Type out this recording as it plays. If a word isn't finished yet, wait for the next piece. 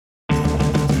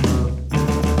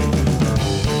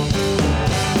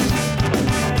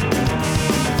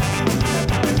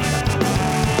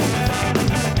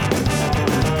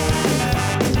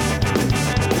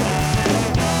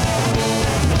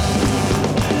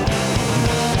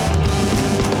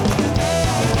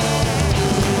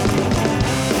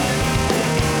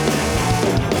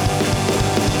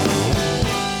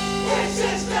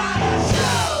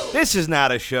This is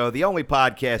not a show, the only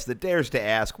podcast that dares to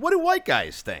ask, what do white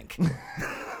guys think?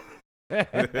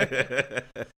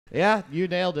 Yeah, you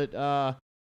nailed it.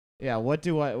 Yeah, what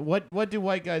do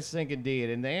white guys think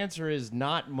indeed? And the answer is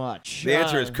not much. The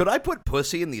answer is, could I put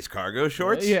pussy in these cargo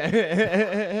shorts?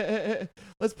 Yeah.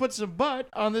 Let's put some butt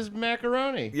on this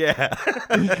macaroni. Yeah.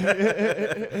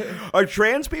 Are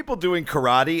trans people doing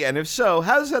karate? And if so,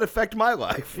 how does that affect my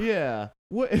life? Yeah.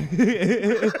 What?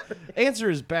 Answer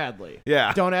is badly.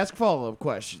 Yeah. Don't ask follow-up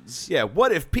questions. Yeah,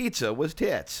 what if pizza was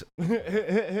tits?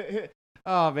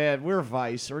 Oh man, we're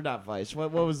Vice. We're not Vice.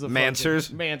 What was the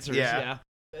Mansers? Mansers, Yeah.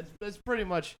 yeah. That's pretty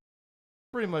much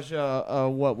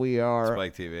what we are.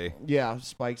 Spike TV. Yeah,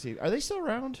 Spike TV. Are they still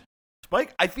around?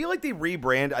 Spike, I feel like they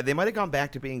rebrand. They might have gone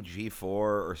back to being G4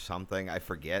 or something. I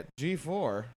forget.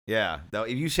 G4. Yeah. Though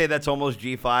if you say that's almost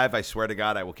G5, I swear to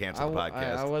God, I will cancel the I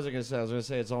podcast. wasn't gonna say. I was gonna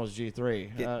say it's almost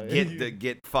G3.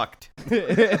 Get fucked.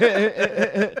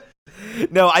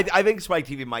 No, I think Spike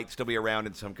TV might still be around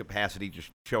in some capacity, just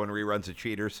showing reruns of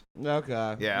Cheaters.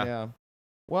 Okay. Yeah.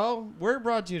 Well, we're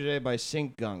brought to you today by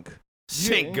Sink Gunk.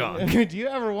 Sink gunk. Do you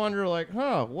ever wonder,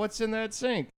 what's in that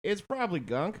sink? It's probably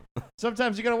gunk.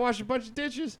 Sometimes you gotta wash a bunch of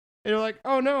dishes, and you're like,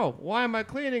 oh no, why am I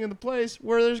cleaning in the place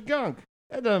where there's gunk?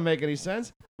 That doesn't make any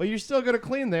sense. But you're still gonna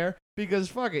clean there because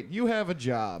fuck it, you have a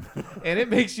job, and it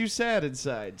makes you sad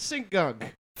inside. Sink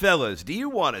gunk. Fellas, do you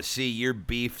want to see your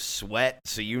beef sweat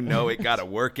so you know it got to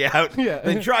work out? Yeah.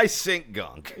 Then try Sink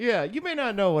Gunk. Yeah, you may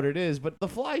not know what it is, but the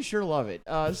flies sure love it.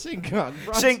 Sink Gunk.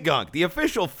 Sink Gunk, the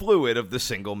official fluid of the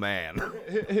single man.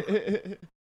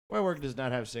 My work does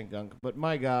not have Sink Gunk, but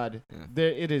my God,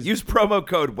 it is. Use promo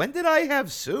code, when did I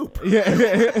have soup? Yeah.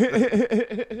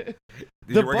 Did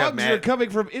The your work have bugs are coming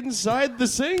from inside the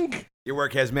sink. Your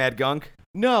work has mad gunk?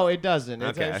 No, it doesn't.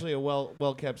 It's Okay. actually a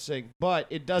well kept sink, but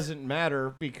it doesn't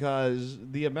matter because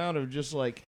the amount of just all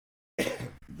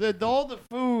the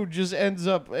food just ends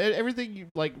up everything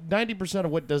 90%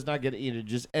 of what does not get eaten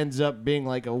just ends up being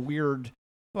like a weird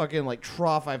fucking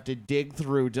trough I have to dig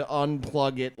through to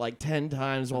unplug it 10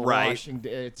 times while washing.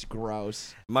 It's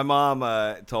gross. My mom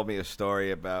told me a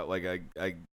story about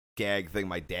a gag thing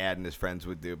my dad and his friends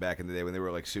would do back in the day when they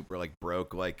were super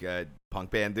broke punk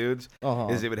band dudes.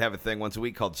 Is they would have a thing once a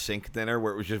week called sink dinner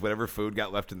where it was just whatever food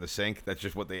got left in the sink, that's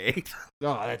just what they ate.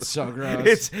 Oh, that's so gross.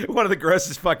 It's one of the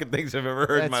grossest fucking things I've ever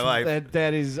heard in my life.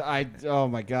 That is oh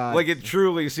my God. It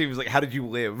truly seems how did you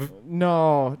live?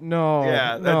 No.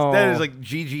 Yeah, no. that is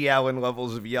G.G. Allen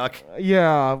levels of yuck.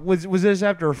 Yeah, was this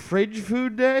after fridge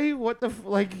food day? What the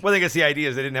Well, I guess the idea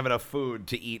is they didn't have enough food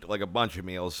to eat a bunch of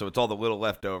meals, so it's all the little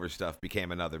leftover stuff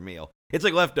became another meal. It's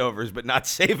like leftovers, but not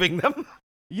saving them.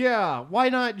 Yeah, why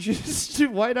not just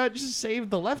save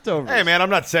the leftovers? Hey man, I'm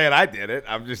not saying I did it.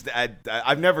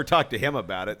 I've never talked to him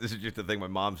about it. This is just a thing my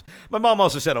mom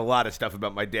also said a lot of stuff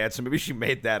about my dad, so maybe she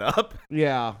made that up.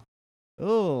 Yeah.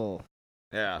 Oh.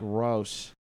 Yeah.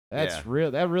 Gross. That's Yeah.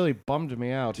 That really bummed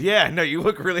me out. Yeah, no, you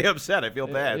look really upset. I feel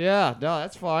bad. Yeah, no,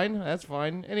 that's fine. That's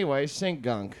fine. Anyway, Sink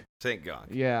Gunk. Sink gunk.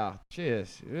 Yeah.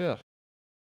 Cheers. Yeah.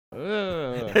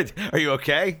 Ugh. Are you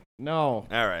okay? No.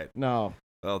 All right. No.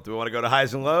 Well, do we want to go to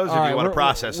highs and lows, or All do right, you want to we're-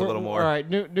 process a we're- little more? All right,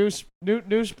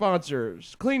 new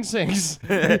sponsors. Clean Sinks.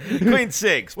 Clean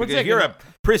sinks, We're because taking you're it- a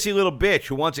prissy little bitch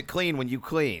who wants it clean when you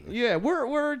clean. Yeah,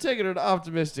 we're taking an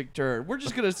optimistic turn. We're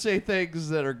just gonna say things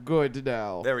that are good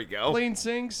now. There we go. Clean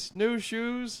sinks, new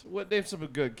shoes. What name something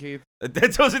good, Keith?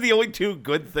 Those are the only two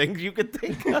good things you could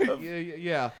think of.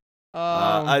 Yeah.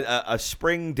 A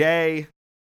spring day.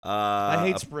 I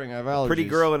hate spring. I have allergies. Pretty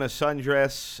girl in a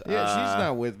sundress. Yeah, she's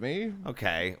not with me.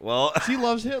 Okay, well, She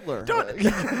loves Hitler.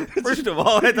 first of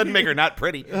all, that doesn't make her not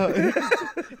pretty.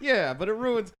 Yeah, but it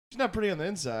ruins. She's not pretty on the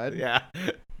inside. Yeah.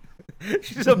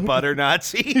 She's a butter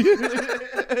Nazi.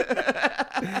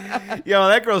 Yo,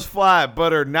 that girl's fly,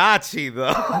 butter Nazi,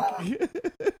 though.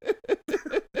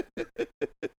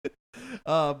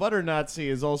 Butter Nazi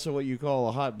is also what you call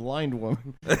a hot blind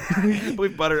woman. I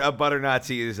believe a butter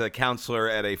Nazi is a counselor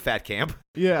at a fat camp.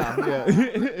 Yeah.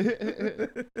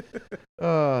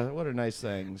 What are nice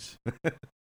things?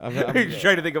 I'm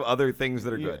trying to think of other things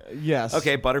that are good. Yes.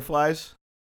 Okay, butterflies.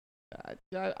 I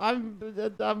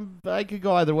could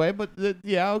go either way, but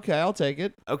yeah, okay, I'll take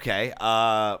it. Okay.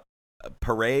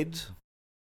 Parades.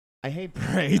 I hate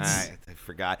parades. I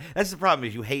forgot. That's the problem,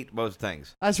 is you hate most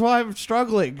things. That's why I'm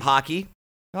struggling. Hockey.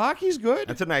 Hockey's good.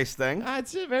 That's a nice thing.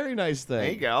 It's a very nice thing.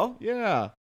 There you go. Yeah.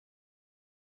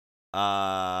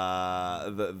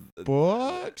 The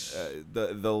Books.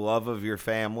 the love of your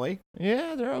family.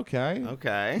 Yeah, they're okay.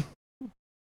 Okay.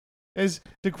 As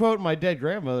to quote my dead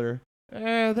grandmother,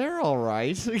 They're all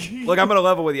right. Look, I'm gonna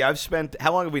level with you.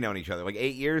 How long have we known each other? Like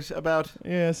 8 years, about?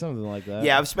 Yeah, something like that.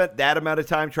 Yeah, I've spent that amount of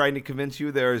time trying to convince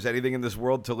you there's anything in this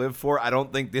world to live for. I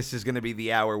don't think this is gonna be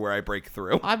the hour where I break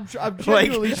through. I'm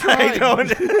genuinely trying. I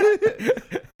don't.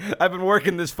 I've been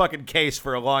working this fucking case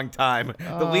for a long time.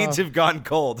 The leads have gone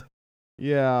cold.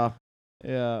 Yeah.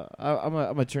 I'm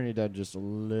gonna turn you down just a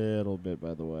little bit,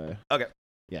 by the way. Okay.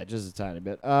 Yeah, just a tiny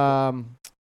bit.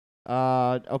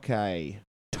 Okay.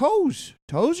 Toes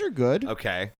are good.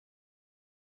 Okay.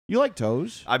 You like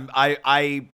toes?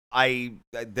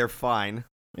 They're fine.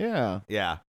 Yeah.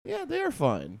 Yeah. Yeah, they are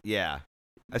fine. Yeah.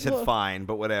 I said fine,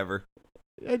 but whatever.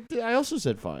 I also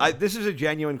said fine. This is a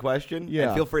genuine question. Yeah.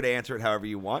 And feel free to answer it however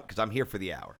you want, because I'm here for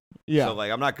the hour. Yeah. So,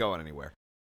 I'm not going anywhere.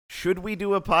 Should we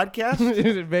do a podcast?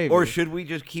 Maybe. Or should we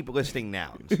just keep listing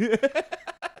nouns?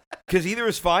 Because either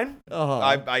is fine.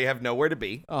 Uh-huh. I have nowhere to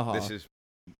be. Uh-huh. This is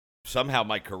somehow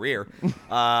my career.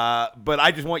 But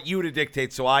I just want you to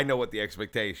dictate so I know what the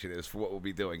expectation is for what we'll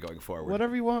be doing going forward.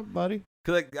 Whatever you want, buddy.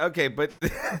 Okay, but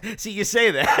see, you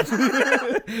say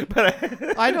that.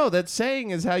 But I know that saying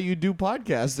is how you do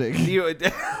podcasting.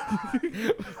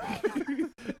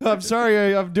 I'm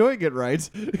sorry, I'm doing it right.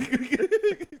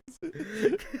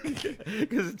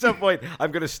 Because at some point,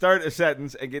 I'm going to start a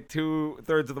sentence and get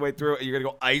 2/3 of the way through, and you're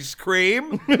going to go, ice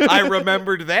cream? I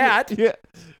remembered that.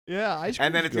 Yeah, ice cream.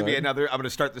 And then it's going to be another, I'm going to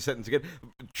start the sentence again.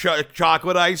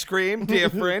 Chocolate ice cream,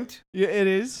 different. Yeah, it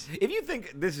is. If you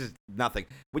think, this is nothing.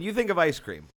 When you think of ice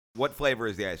cream, what flavor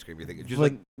is the ice cream you think? Just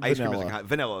ice cream is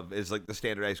vanilla is like the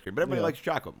standard ice cream, but everybody likes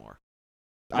chocolate more.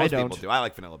 Most people do. I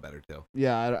like vanilla better, too.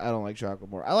 Yeah, I don't like chocolate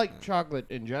more. I like chocolate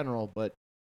in general, but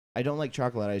I don't like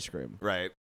chocolate ice cream.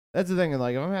 Right. That's the thing.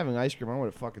 Like, if I'm having ice cream, I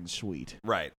want it fucking sweet.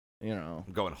 Right. You know.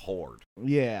 I'm going horde.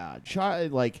 Yeah. I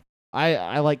like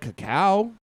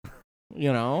cacao.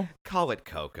 You know. Call it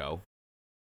cocoa.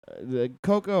 The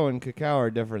cocoa and cacao are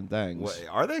different things. What,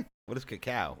 are they? What is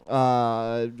cacao?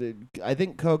 I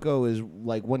think cocoa is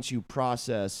like once you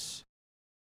process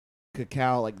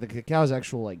cacao, like the cacao's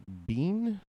actual like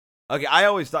bean. Okay, I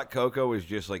always thought cocoa was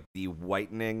just like the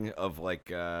whitening of like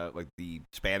the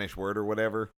Spanish word or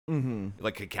whatever. Mm-hmm.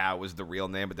 Like cacao was the real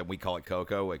name, but then we call it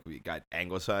cocoa. Like we got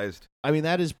anglicized. I mean,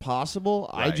 that is possible.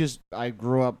 Right. I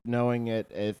grew up knowing it.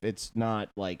 If it's not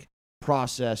like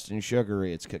processed and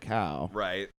sugary, it's cacao.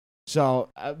 Right. So,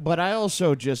 but I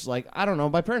also just like, I don't know.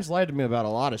 My parents lied to me about a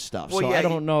lot of stuff. Well, so yeah, I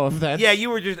don't know if that's. Yeah, you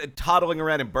were just toddling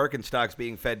around in Birkenstocks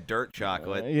being fed dirt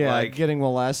chocolate. Getting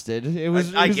molested.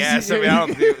 I guess. I mean, I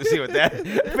don't see what that.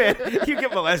 Man, you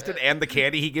get molested and the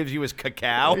candy he gives you is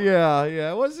cacao. Yeah.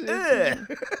 It was. There's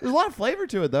a lot of flavor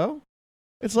to it, though.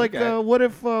 It's like, okay. What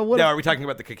if? Are we talking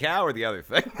about the cacao or the other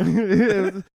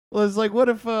thing? Well, it's like, what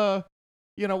if?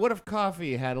 What if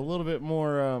coffee had a little bit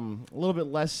more, a little bit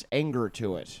less anger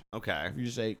to it? Okay. If you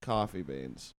just ate coffee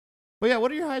beans. But yeah,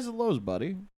 what are your highs and lows,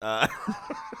 buddy? My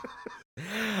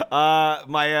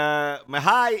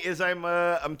high is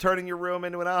I'm turning your room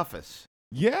into an office.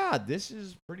 Yeah, this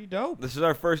is pretty dope. This is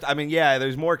our first. I mean, yeah,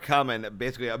 there's more coming.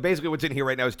 Basically, what's in here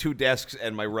right now is 2 desks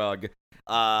and my rug.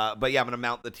 But yeah, I'm gonna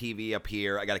mount the TV up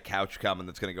here. I got a couch coming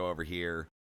that's gonna go over here.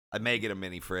 I may get a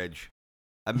mini fridge.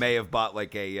 I may have bought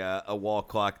like a wall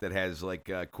clock that has like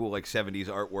cool like 70s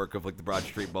artwork of like the Broad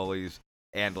Street Bullies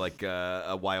and like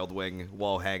a Wild Wing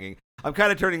wall hanging. I'm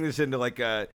kind of turning this into like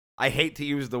I hate to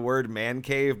use the word man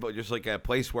cave, but just like a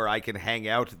place where I can hang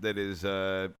out that is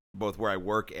both where I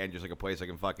work and just like a place I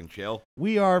can fucking chill.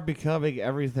 We are becoming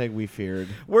everything we feared.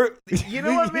 You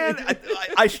know what, man?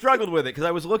 I struggled with it because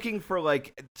I was looking for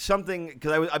like something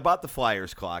because I bought the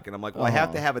Flyers clock and I'm like, well, I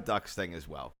have to have a Ducks thing as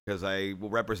well because I will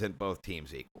represent both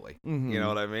teams equally. Mm-hmm. You know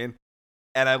what I mean?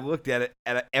 And I looked at it,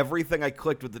 and everything I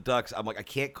clicked with the Ducks, I'm like, I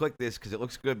can't click this because it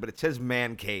looks good, but it says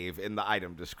man cave in the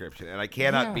item description, and I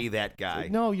cannot be that guy.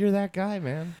 No, you're that guy,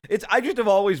 man. I just have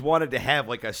always wanted to have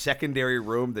like a secondary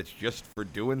room that's just for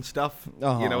doing stuff.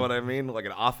 You know what I mean? Like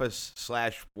an office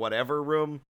 / whatever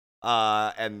room.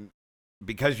 And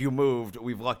because you moved,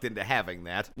 we've lucked into having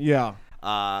that. Yeah.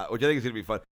 Which I think is going to be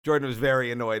fun. Jordan was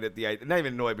very annoyed at the idea. Not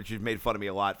even annoyed, but she's made fun of me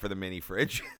a lot for the mini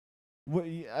fridge.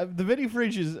 The mini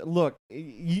fridge is, look,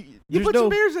 you put some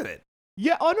beers in it.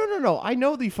 Yeah, no. I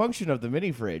know the function of the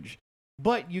mini fridge,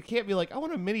 but you can't be like, I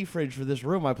want a mini fridge for this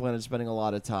room I plan on spending a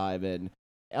lot of time in,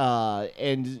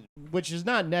 and which is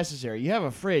not necessary. You have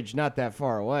a fridge not that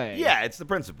far away. Yeah, it's the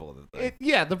principle of the thing.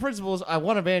 The principle is I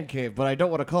want a man cave, but I don't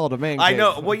want to call it a man cave. I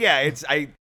know. Well, yeah, I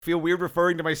feel weird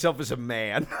referring to myself as a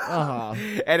man.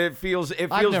 And it feels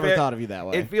I've never thought of you that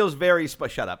way. It feels very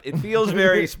shut up. It feels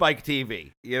very Spike TV.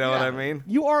 You know what I mean?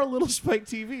 You are a little Spike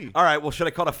TV. All right, well, should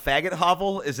I call it a faggot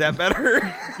hovel? Is that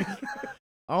better?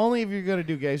 Only if you're gonna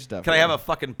do gay stuff. Can I have a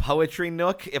fucking poetry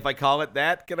nook if I call it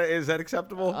that? Is that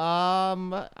acceptable?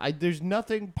 There's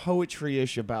nothing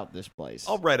poetry-ish about this place.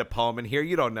 I'll write a poem in here.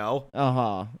 You don't know.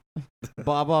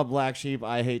 Baba Black Sheep,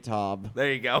 I hate Tom.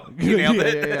 There you go. You nailed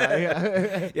it.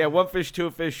 Yeah. Yeah, one fish,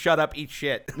 two fish. Shut up, eat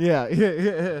shit.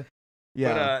 Yeah.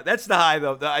 But that's the high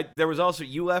though. There was also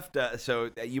you left. So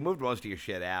you moved most of your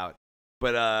shit out,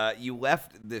 but you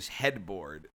left this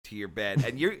headboard to your bed,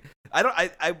 and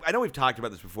I know we've talked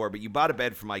about this before, but you bought a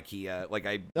bed from IKEA. Like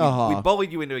we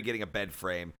bullied you into getting a bed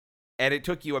frame, and it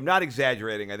took you. I'm not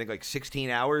exaggerating. I think like 16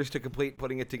 hours to complete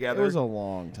putting it together. It was a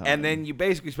long time. And then you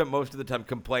basically spent most of the time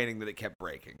complaining that it kept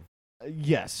breaking.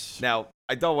 Yes. Now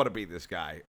I don't want to be this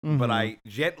guy, but I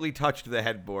gently touched the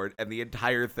headboard, and the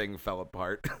entire thing fell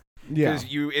apart. Because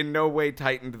you in no way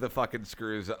tightened the fucking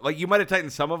screws. Like, you might have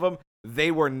tightened some of them. They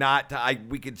were not.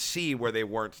 We could see where they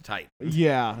weren't tight.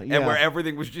 Yeah. And where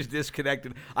everything was just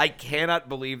disconnected. I cannot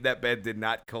believe that bed did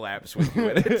not collapse with you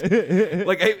in it.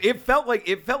 Like, it felt like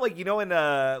you know in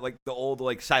like the old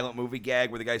like silent movie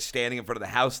gag where the guy's standing in front of the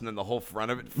house and then the whole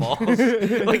front of it falls.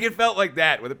 Like, it felt like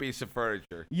that with a piece of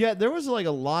furniture. Yeah, there was like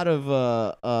a lot of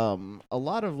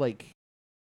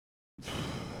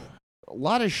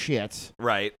shit.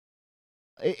 Right.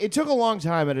 It took a long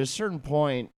time at a certain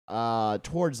point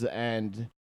towards the end,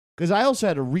 because I also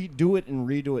had to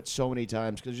redo it so many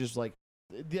times, because just like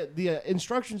the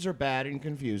instructions are bad and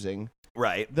confusing.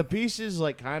 Right. The pieces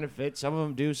like kind of fit. Some of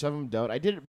them do, some of them don't. I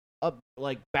did it up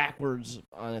like backwards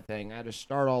on a thing. I had to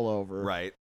start all over.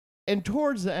 Right. And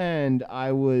towards the end,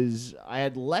 I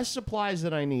had less supplies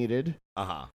than I needed.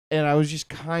 And I was just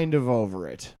kind of over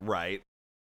it. Right.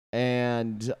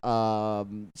 And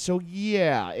so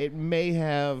yeah, it may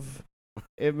have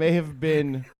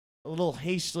been a little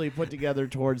hastily put together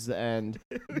towards the end.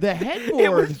 The headboard,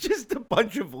 it was just a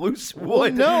bunch of loose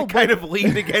wood, kind of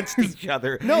leaned against each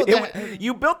other. No,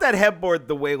 you built that headboard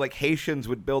the way like Haitians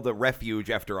would build a refuge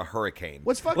after a hurricane.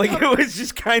 What's fucked like up? It was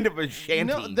just kind of a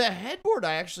shanty. No, the headboard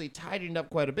I actually tidied up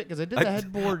quite a bit, because I did the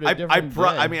headboard a different day.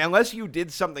 I mean, unless you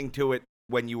did something to it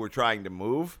when you were trying to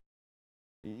move.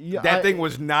 Yeah, that thing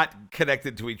was not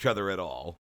connected to each other at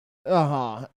all.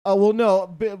 Oh, well,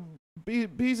 no.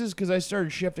 Pieces, because I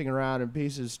started shifting around and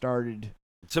pieces started.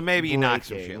 So maybe you breaking. knocked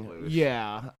some shit loose.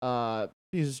 Yeah.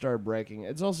 Pieces started breaking.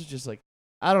 It's also just like,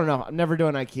 I don't know. I'm never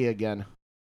doing IKEA again.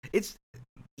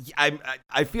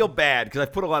 I feel bad because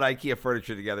I've put a lot of IKEA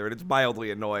furniture together and it's mildly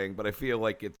annoying, but I feel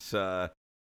like it's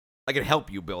I can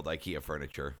help you build IKEA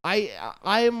furniture.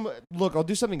 Look, I'll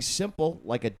do something simple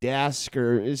like a desk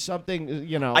or something,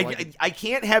 you know. I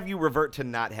can't have you revert to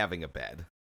not having a bed.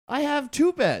 I have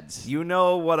 2 beds. You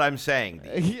know what I'm saying.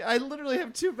 I literally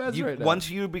have 2 beds right now. Once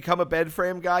you become a bed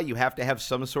frame guy, you have to have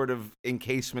some sort of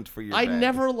encasement for your bed. I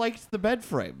never liked the bed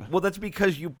frame. Well, that's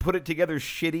because you put it together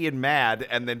shitty and mad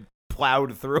and then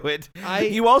plowed through it.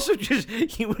 You also just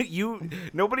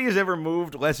nobody has ever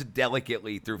moved less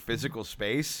delicately through physical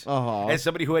space as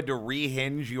somebody who had to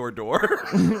rehinge your door.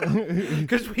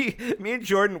 Because me and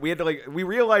Jordan, we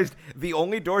realized the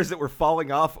only doors that were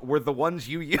falling off were the ones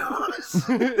you use.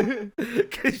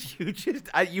 Because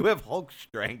you have Hulk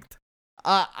strength.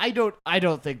 I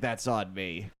don't think that's on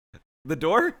me. The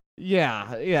door?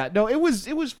 Yeah. No, it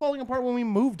was falling apart when we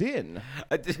moved in.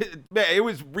 It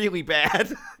was really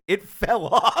bad. It fell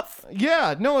off.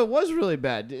 Yeah, no, it was really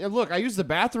bad. Look, I used the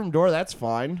bathroom door. That's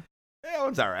fine. Yeah, that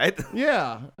one's all right.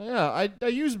 Yeah. I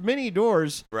use mini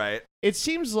doors. Right. It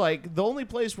seems like the only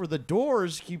place where the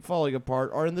doors keep falling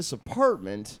apart are in this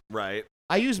apartment. Right.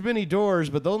 I use mini doors,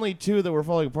 but the only 2 that were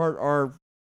falling apart are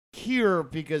here,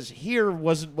 because here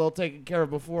wasn't well taken care of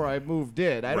before I moved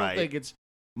in. I don't think it's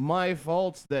my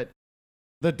fault that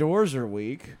the doors are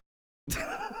weak.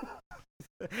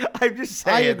 I'm just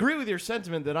saying. I agree with your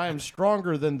sentiment that I am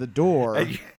stronger than the door.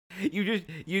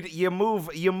 You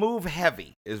move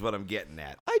heavy is what I'm getting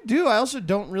at. I do. I also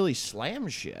don't really slam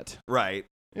shit. Right.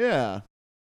 Yeah.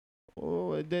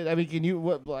 Oh, I mean, can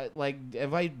you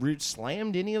have I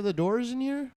slammed any of the doors in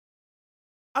here?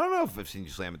 I don't know if I've seen you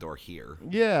slam a door here.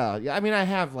 Yeah. I mean, I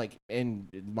have in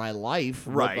my life.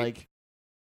 Right.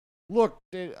 Look,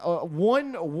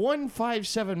 one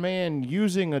 5'7" man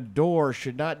using a door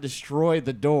should not destroy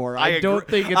the door. I don't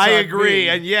think it's. I agree,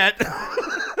 and yet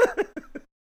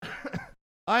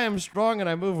I am strong and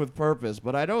I move with purpose,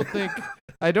 but I don't think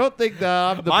that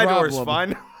I'm the my problem. door's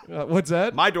fun. What's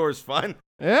that? My door's fun.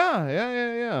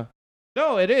 Yeah.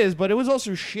 No, it is, but it was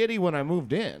also shitty when I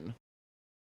moved in.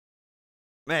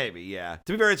 Maybe, yeah.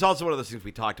 To be fair, it's also one of those things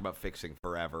we talked about fixing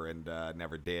forever and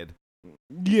never did.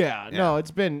 Yeah, no, it's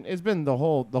been the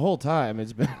whole time.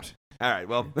 It's been All right,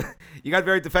 well, you got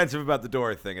very defensive about the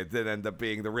door thing. It did end up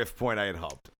being the riff point I had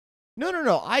hoped.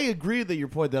 No. I agree that your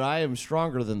point that I am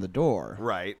stronger than the door.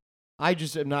 Right. I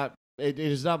just am not. It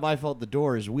is not my fault the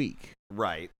door is weak.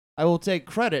 Right. I will take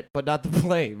credit, but not the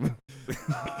blame.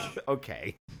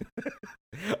 Okay.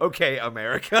 Okay,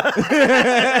 America.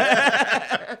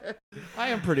 I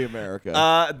am pretty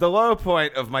America. The low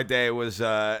point of my day was,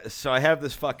 so I have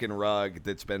this fucking rug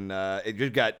that's been, it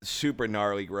just got super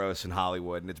gnarly gross in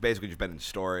Hollywood, and it's basically just been in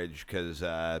storage because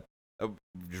I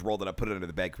just rolled it up, put it under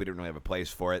the bed because we didn't really have a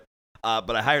place for it.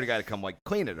 But I hired a guy to come, like,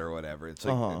 clean it or whatever. It's,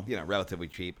 like, relatively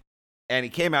cheap. And he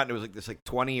came out, and it was, like, this, like,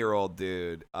 20-year-old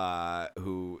dude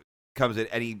who comes in,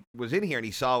 and he was in here, and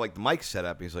he saw, like, the mic set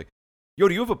up, and he's like, yo,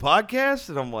 do you have a podcast?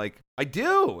 And I'm like, I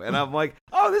do. And I'm like,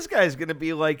 oh, this guy's going to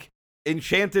be, like,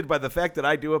 enchanted by the fact that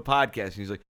I do a podcast. And he's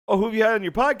like, oh, who have you had on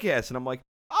your podcast? And I'm like,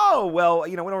 oh, well,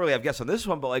 we don't really have guests on this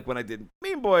one, but, like, when I did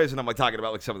Mean Boys, and I'm, like, talking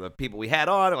about, like, some of the people we had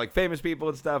on, and, like, famous people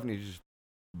and stuff, and he's just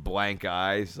blank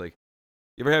eyes. Like,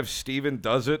 you ever have Steven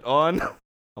Does It on?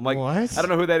 I'm like, what? I don't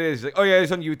know who that is. He's like, oh, yeah,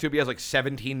 he's on YouTube. He has, like,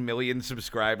 17 million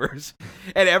subscribers.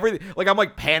 And everything, like, I'm,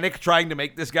 like, panic trying to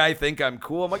make this guy think I'm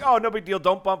cool. I'm like, oh, no big deal.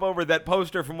 Don't bump over that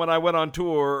poster from when I went on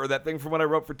tour or that thing from when I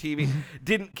wrote for TV.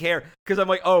 Didn't care. Because I'm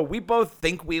like, oh, we both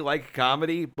think we like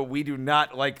comedy, but we do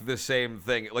not like the same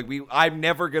thing. Like, I'm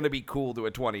never going to be cool to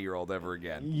a 20-year-old ever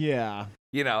again. Yeah.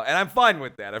 And I'm fine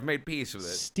with that. I've made peace with it.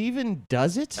 Steven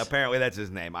Does It? Apparently that's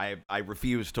his name. I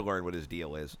refuse to learn what his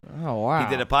deal is. Oh, wow. He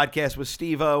did a podcast with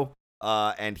Steve-O,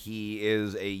 and he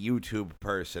is a YouTube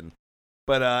person.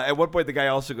 But at one point, the guy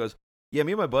also goes, yeah,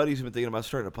 me and my buddies have been thinking about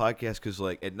starting a podcast because,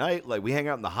 like, at night, like, we hang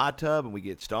out in the hot tub and we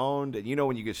get stoned. And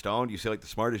when you get stoned, you say, like, the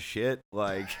smartest shit.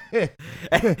 Like, and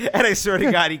I swear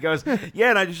to God, he goes, yeah.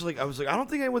 And I was like, I don't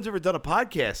think anyone's ever done a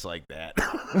podcast like that.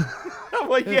 I'm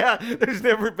like, yeah, there's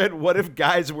never been What If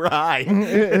Guys Were High.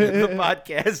 The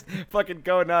podcast fucking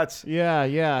go nuts.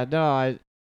 Yeah. No,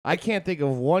 I can't think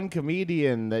of one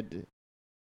comedian that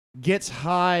gets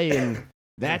high and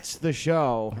that's the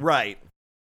show. Right.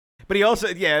 But he also,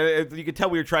 you could tell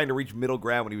we were trying to reach middle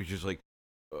ground when he was just like,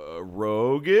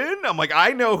 Rogan? I'm like,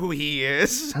 I know who he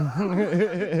is.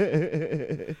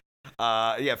 It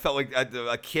felt like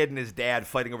a kid and his dad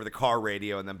fighting over the car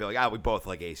radio and then be like, we both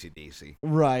like AC/DC.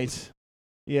 Right.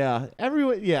 Yeah.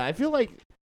 I feel like,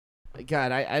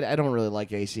 God, I don't really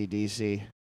like AC/DC.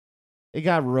 It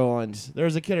got ruined. There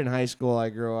was a kid in high school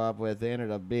I grew up with. They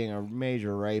ended up being a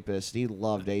major rapist. He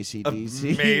loved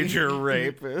AC/DC. A major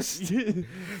rapist.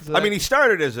 So I mean, he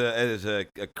started as a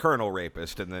colonel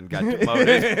rapist and then got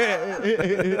demoted.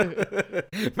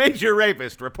 Major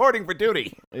rapist reporting for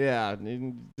duty. Yeah.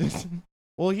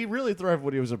 Well, he really thrived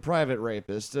when he was a private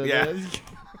rapist. Yeah.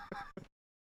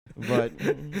 But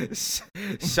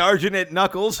Sergeant at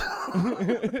Knuckles.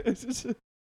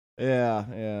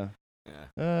 Yeah.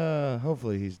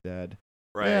 Hopefully he's dead.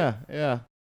 Right. Yeah.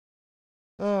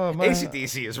 Oh, my.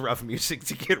 AC/DC is rough music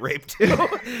to get raped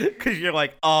to. Because you're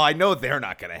like, oh, I know they're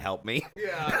not going to help me.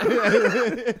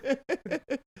 Yeah.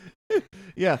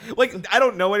 Yeah. Like, I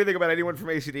don't know anything about anyone from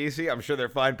AC/DC. I'm sure they're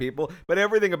fine people. But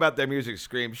everything about their music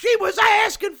screams, she was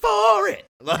asking for it.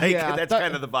 Like, that's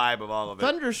kind of the vibe of all of it.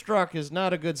 Thunderstruck is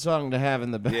not a good song to have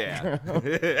in the background.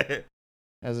 Yeah.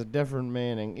 Has a different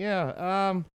meaning.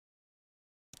 Yeah.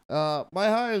 My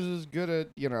high is as good at,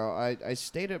 I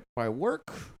stayed at my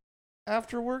work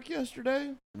after work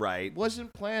yesterday. Right.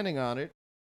 Wasn't planning on it.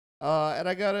 And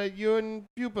I got you and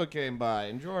Pupa came by,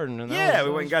 and Jordan. And we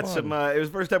went and got some, it was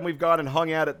the first time we've gone and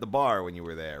hung out at the bar when you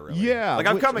were there, really. Yeah. Like,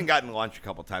 I've come and gotten lunch a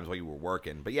couple times while you were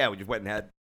working. But yeah, we just went and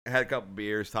had a couple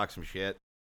beers, talked some shit.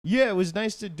 Yeah, it was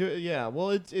nice to do it. Yeah,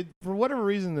 well, it for whatever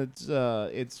reason, it's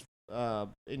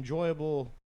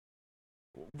enjoyable.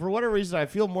 For whatever reason, I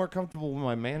feel more comfortable when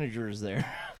my manager is there.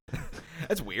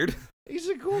 That's weird. He's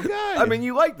a cool guy. I mean,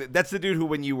 you like that. That's the dude who,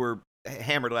 when you were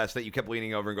hammered last night, you kept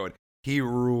leaning over and going, he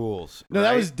rules. No, right?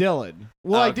 That was Dylan.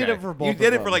 Well, okay. I did it for both. You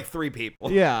did it for like 3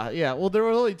 people. Yeah. Well, there were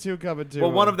only 2 coming to.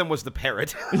 Well, one of them was the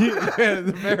parrot.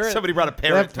 The parrot. Somebody brought a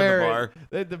parrot to the bar.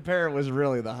 The parrot was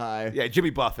really the high. Yeah,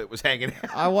 Jimmy Buffett was hanging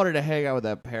out. I wanted to hang out with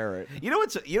that parrot. You know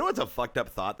what's a fucked up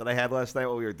thought that I had last night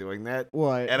while we were doing that?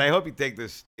 What? And I hope you take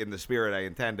this in the spirit I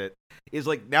intend it. Is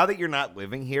like, now that you're not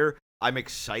living here, I'm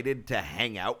excited to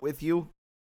hang out with you.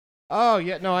 Oh,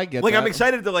 yeah, no, I get like, that. I'm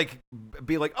excited to, like,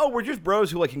 be like, oh, we're just bros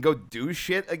who, like, can go do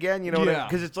shit again, you know what I mean?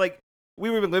 Because it's like,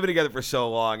 we've been living together for so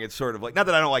long, it's sort of like, not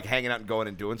that I don't like hanging out and going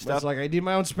and doing stuff. It's like, I need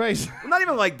my own space. Not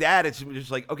even like that, it's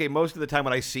just like, okay, most of the time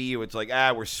when I see you, it's like,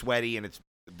 we're sweaty and it's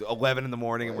 11 in the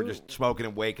morning and we're just smoking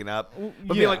and waking up.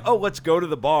 But being like, oh, let's go to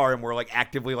the bar and we're, like,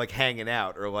 actively, like, hanging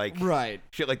out or, like, right.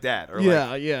 shit like that. Or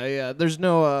yeah. There's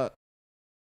no,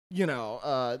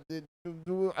 I mean,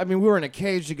 we were in a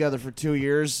cage together for 2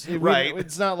 years. Right.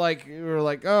 It's not like we were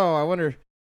like, oh, I want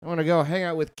to go hang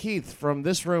out with Keith from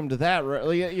this room to that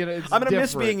room. It's I'm gonna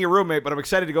miss being your roommate, but I'm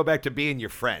excited to go back to being your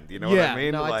friend. You know what I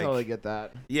mean? No, I totally get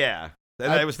that. Yeah.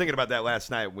 I was thinking about that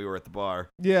last night when we were at the bar.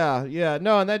 Yeah.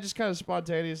 No, and that just kind of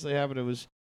spontaneously happened. It was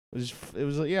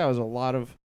a lot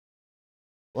of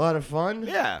fun.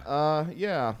 Yeah.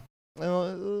 Yeah.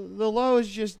 The low is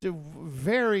just a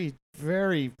very,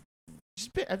 very.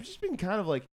 I've just been kind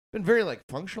of been very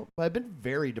functional, but I've been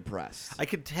very depressed. I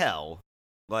could tell.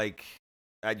 We've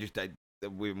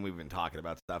been talking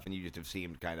about stuff, and you just have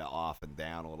seemed kind of off and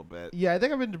down a little bit. Yeah, I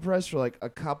think I've been depressed for a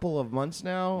couple of months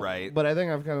now. Right. But I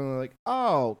think I've kind of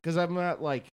because I'm not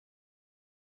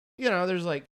there's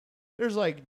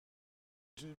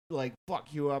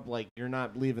fuck you up, you're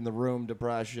not leaving the room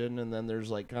depression, and then there's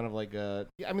there's a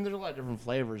lot of different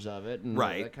flavors of it, and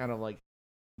right. that kind of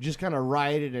just kind of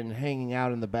riding and hanging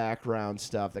out in the background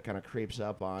stuff that kind of creeps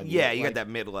up on you. Yeah, you got that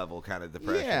mid-level kind of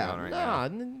depression going right now.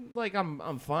 I'm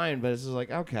fine, but it's just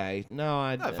okay, no,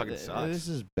 it fucking sucks. This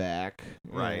is back.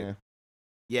 Right.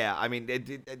 Yeah, I mean,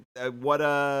 what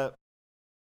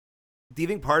do you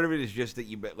think part of it is just that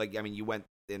you went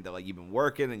into you've been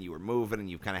working and you were moving and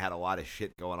you've kind of had a lot of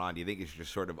shit going on. Do you think it's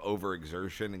just sort of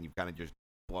overexertion and you've kind of just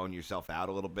blown yourself out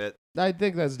a little bit? I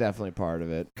think that's definitely part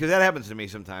of it. Because that happens to me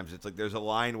sometimes. It's there's a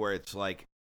line where it's I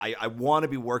want to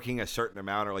be working a certain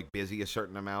amount or busy a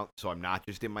certain amount so I'm not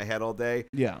just in my head all day.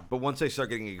 Yeah. But once I start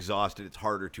getting exhausted, it's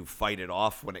harder to fight it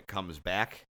off when it comes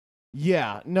back.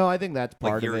 Yeah. No, I think that's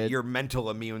part of it. Your mental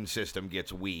immune system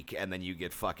gets weak and then you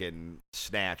get fucking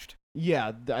snatched.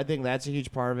 Yeah, I think that's a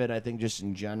huge part of it. I think just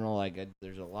in general,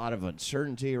 there's a lot of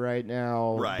uncertainty right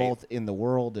now, right. both in the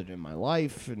world and in my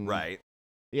life. And right.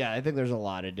 Yeah, I think there's a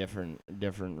lot of different,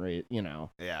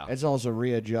 Yeah. It's also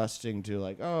readjusting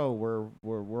to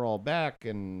we're all back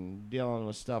and dealing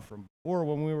with stuff from before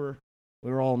when we were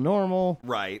all normal.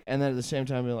 Right. And then at the same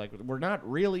time, we're not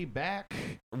really back.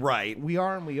 Right. We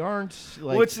are and we aren't.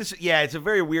 It's a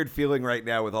very weird feeling right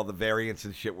now with all the variants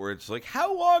and shit where it's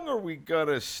how long are we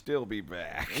gonna still be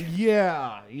back?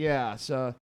 Yeah.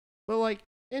 So, but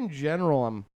in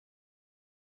general,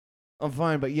 I'm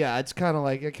fine. But yeah, it's kind of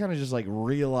I kind of just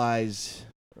realize.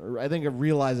 I think I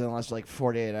realized in the last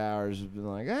 48 hours, I've been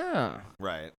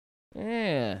Right.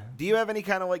 Yeah. Do you have any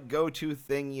kind of go-to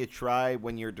thing you try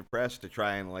when you're depressed to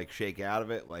try and shake out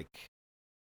of it?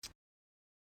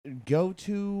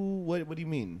 Go-to? What do you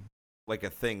mean? A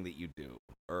thing that you do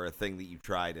or a thing that you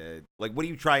try to what do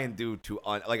you try and do to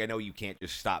I know you can't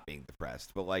just stop being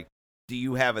depressed, but do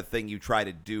you have a thing you try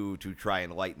to do to try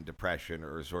and lighten depression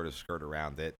or sort of skirt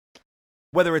around it?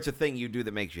 Whether it's a thing you do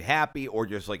that makes you happy or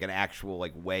just an actual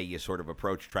way you sort of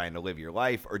approach trying to live your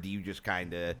life, or do you just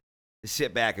kind of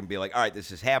sit back and be all right, this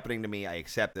is happening to me, I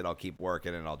accept it, I'll keep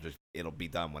working, and it'll be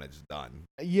done when it's done?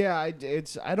 Yeah, I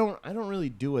don't really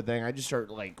do a thing. I just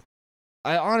start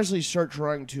I honestly start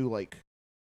trying to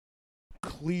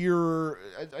clear.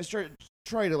 I start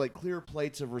trying to clear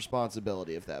plates of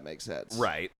responsibility, if that makes sense.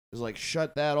 Right. Just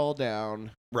shut that all down.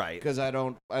 Right. Because I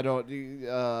don't want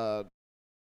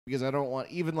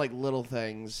even little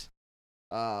things,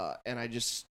 and I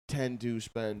just tend to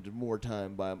spend more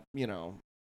time by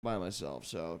myself.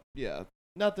 So yeah,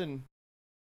 nothing.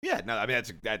 Yeah, no, I mean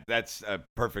that's a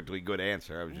perfectly good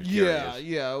answer. I was just curious.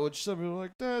 Yeah. Which some people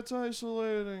are that's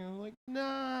isolating. I'm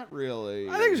not really.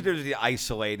 I think there's the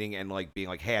isolating and being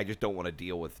hey, I just don't want to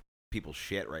deal with people's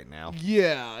shit right now.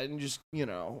 Yeah, and just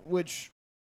which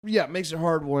makes it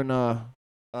hard when I'm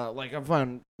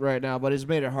fine right now, but it's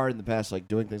made it hard in the past,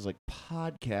 doing things like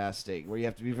podcasting, where you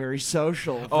have to be very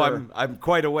social. I'm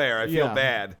quite aware. I feel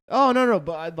bad. Oh no,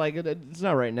 but it's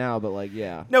not right now, but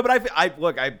yeah. No, but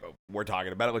we're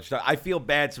talking about it. I feel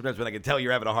bad sometimes when I can tell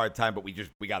you're having a hard time, but we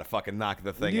got to fucking knock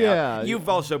the thing out. You've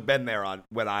also been there on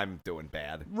when I'm doing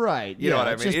bad, right? You know what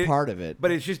I mean? It's just part of it.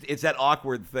 But it's that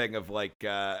awkward thing of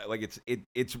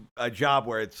it's a job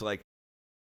where it's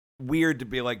weird to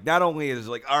be not only is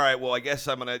all right, well, I guess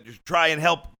I'm gonna just try and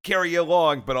help carry you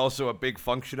along, but also a big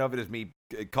function of it is me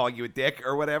calling you a dick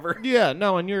or whatever. Yeah,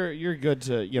 no, and you're good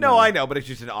to No, I know, but it's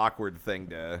just an awkward thing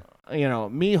to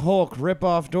me Hulk rip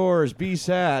off doors, be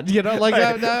sad.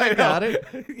 I got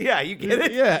it. Yeah, you get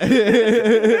it. Yeah.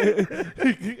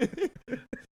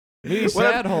 Me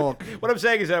sad Hulk. What I'm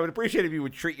saying is that I would appreciate if you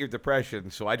would treat your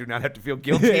depression so I do not have to feel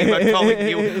guilty about calling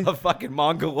you a fucking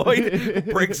mongoloid,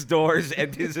 breaks doors,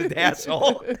 and is an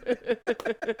asshole.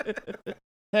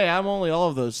 Hey, I'm only all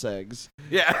of those things.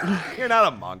 Yeah, you're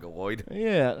not a mongoloid.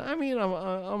 Yeah, I mean,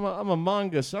 I'm a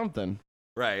manga something.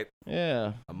 Right.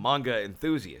 Yeah. A manga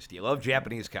enthusiast. You love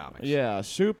Japanese comics. Yeah,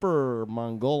 super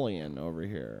Mongolian over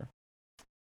here.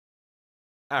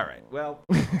 All right. Well,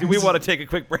 do we want to take a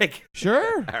quick break?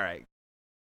 Sure. All right.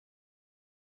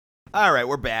 All right,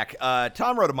 we're back.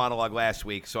 Tom wrote a monologue last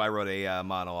week, so I wrote a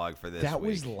monologue for this That week.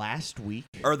 was last week?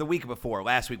 Or the week before.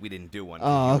 Last week we didn't do one.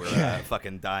 Oh, okay. We were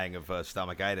fucking dying of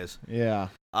stomachitis. Yeah.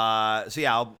 So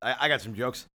yeah, I got some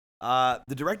jokes.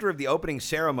 The director of the opening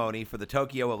ceremony for the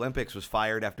Tokyo Olympics was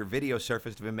fired after video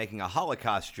surfaced of him making a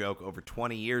Holocaust joke over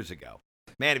 20 years ago.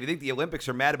 Man, if you think the Olympics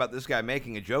are mad about this guy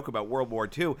making a joke about World War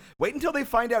II, wait until they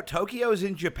find out Tokyo's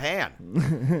in Japan.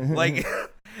 Like,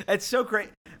 it's so great.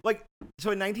 Like,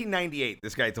 so in 1998,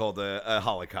 this guy told a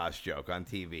Holocaust joke on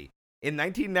TV. In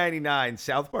 1999,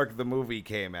 South Park the movie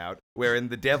came out, wherein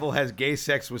the devil has gay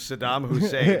sex with Saddam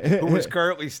Hussein, who is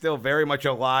currently still very much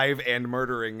alive and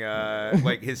murdering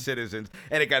like his citizens,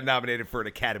 and it got nominated for an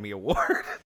Academy Award.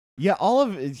 Yeah, all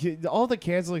the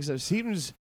canceling stuff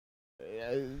seems.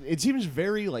 It seems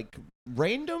very like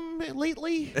random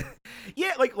lately.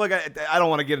 Yeah, like I don't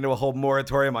want to get into a whole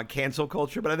moratorium on cancel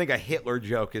culture, but I think a Hitler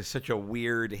joke is such a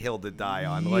weird hill to die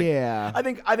on. Like, yeah, I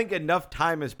think enough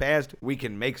time has passed. We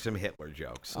can make some Hitler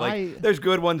jokes. Like there's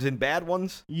good ones and bad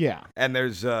ones. Yeah, and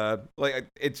there's like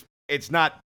it's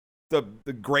not the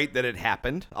great that it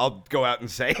happened. I'll go out and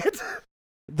say it.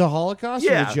 The Holocaust,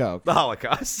 yeah, or the joke. The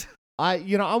Holocaust. I'm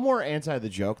more anti the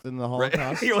joke than the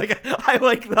Holocaust. Right. You're like, I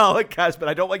like the Holocaust, but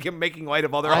I don't like him making light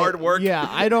of all their hard work. Yeah,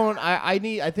 I don't. I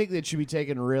think that it should be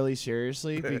taken really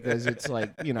seriously because it's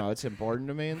like, it's important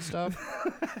to me and stuff.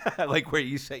 I like where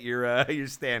you set your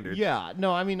standards. Yeah,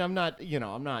 no, I mean, I'm not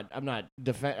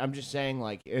I'm just saying,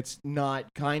 like, it's not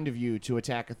kind of you to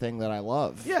attack a thing that I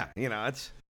love. Yeah,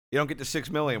 it's you don't get to 6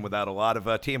 million without a lot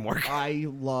of teamwork. I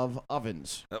love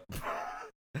ovens.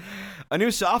 A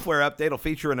new software update will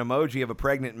feature an emoji of a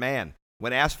pregnant man.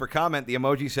 When asked for comment, the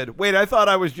emoji said, "Wait, I thought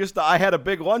I had a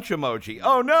big lunch emoji.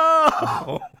 Oh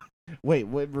no!" Wait,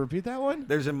 repeat that one?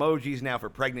 There's emojis now for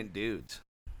pregnant dudes.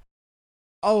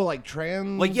 Oh, like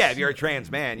trans? Like, yeah, if you're a trans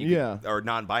man, or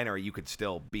non-binary, you could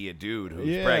still be a dude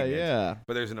who's pregnant. Yeah.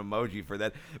 But there's an emoji for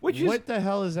that. What the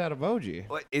hell is that emoji?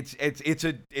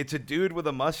 It's a dude with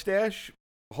a mustache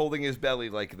holding his belly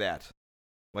like that.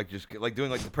 Like just like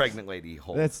doing like the pregnant lady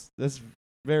hold. That's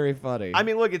very funny. I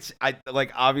mean, look,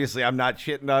 obviously I'm not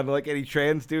shitting on like any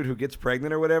trans dude who gets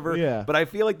pregnant or whatever. Yeah. But I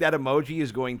feel like that emoji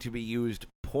is going to be used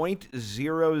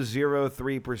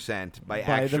 0.003% by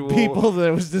actual the people that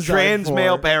it was designed trans for.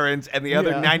 male parents, and the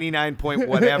other 99 point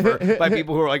whatever by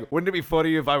people who are like, wouldn't it be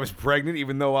funny if I was pregnant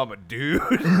even though I'm a dude?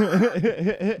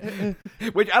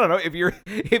 Which I don't know, if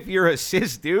you're a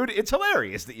cis dude, it's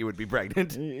hilarious that you would be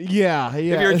pregnant. Yeah.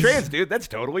 If you're a trans dude, that's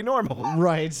totally normal.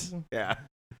 Right. Yeah.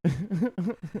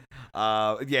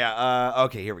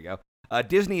 Okay, here we go.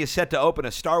 Disney is set to open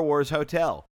a Star Wars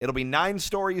hotel. It'll be 9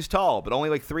 stories tall, but only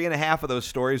like 3.5 of those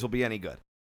stories will be any good.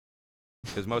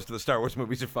 Because most of the Star Wars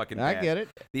movies are fucking bad. I get it.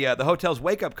 The hotel's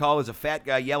wake-up call is a fat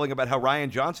guy yelling about how Rian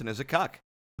Johnson is a cuck.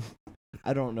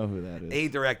 I don't know who that is. He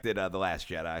directed The Last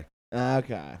Jedi.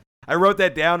 Okay. I wrote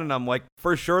that down, and I'm like,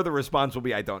 for sure the response will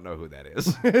be, I don't know who that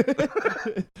is.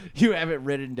 You haven't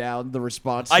written down the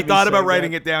response. I thought about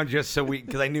writing it down just so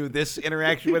because I knew this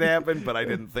interaction would happen, but I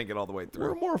didn't think it all the way through.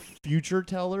 We're more future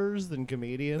tellers than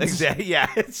comedians. Exactly. Yeah,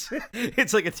 it's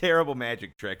like a terrible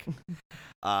magic trick.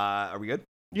 Are we good?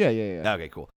 Yeah. Okay,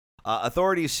 cool.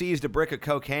 Authorities seized a brick of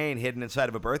cocaine hidden inside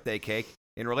of a birthday cake.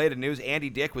 In related news, Andy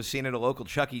Dick was seen at a local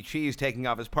Chuck E. Cheese taking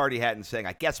off his party hat and saying,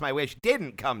 "I guess my wish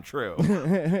didn't come true."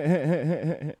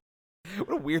 What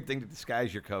a weird thing to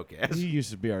disguise your coke as. He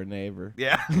used to be our neighbor.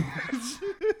 Yeah.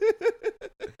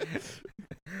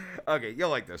 Okay, you'll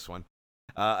like this one.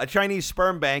 A Chinese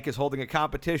sperm bank is holding a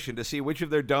competition to see which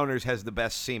of their donors has the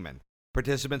best semen.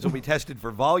 Participants will be tested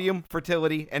for volume,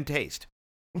 fertility, and taste.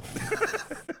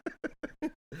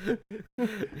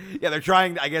 Yeah,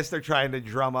 I guess they're trying to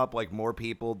drum up like more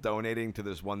people donating to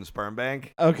this one sperm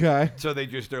bank. Okay. So they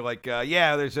just are like, I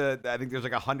think there's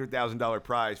like $100,000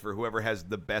 prize for whoever has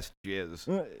the best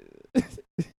jizz.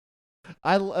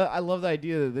 I love the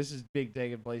idea that this is being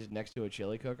taking place next to a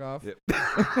chili cook-off. Yep.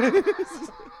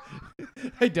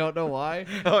 I don't know why.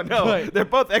 Oh no, they're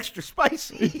both extra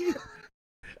spicy.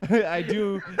 I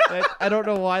do. I don't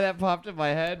know why that popped in my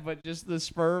head, but just the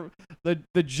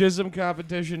jism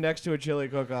competition next to a chili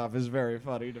cook-off is very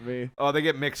funny to me. Oh, they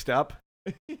get mixed up.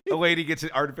 A lady gets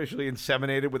artificially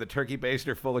inseminated with a turkey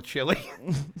baster full of chili.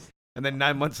 And then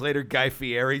 9 months later, Guy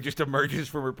Fieri just emerges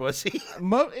from her pussy.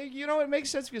 It makes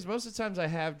sense because most of the times I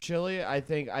have chili, I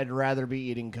think I'd rather be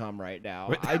eating cum right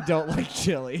now. I don't like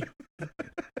chili.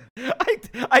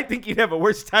 I think you'd have a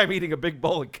worse time eating a big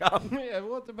bowl of cum. Yeah,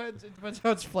 well, it depends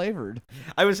how it's flavored.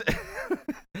 I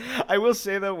will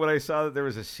say, though, when I saw that there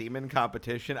was a semen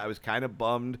competition, I was kind of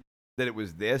bummed that it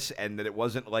was this and that it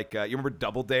wasn't like, you remember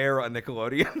Double Dare on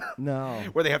Nickelodeon? No.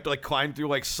 Where they have to like climb through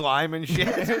like slime and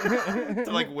shit to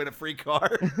like win a free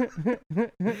car.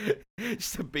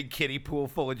 Just a big kiddie pool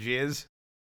full of jizz.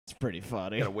 It's pretty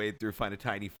funny. Gotta wade through, find a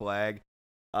tiny flag.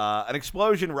 An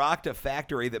explosion rocked a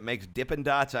factory that makes Dippin'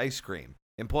 Dots ice cream.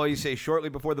 Employees say shortly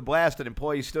before the blast, an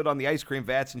employee stood on the ice cream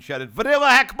vats and shouted, "Vanilla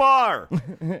Akbar!"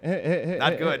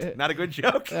 Not good. Not a good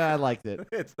joke. I liked it.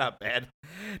 It's not bad.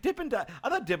 Dippin' Dots. I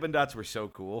thought Dippin' Dots were so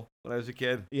cool when I was a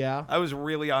kid. Yeah. I was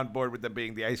really on board with them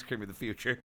being the ice cream of the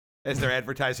future, as their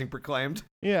advertising proclaimed.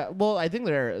 Yeah. Well, I think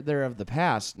they're of the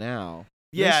past now.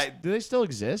 Yeah. Do they still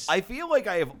exist? I feel like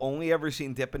I have only ever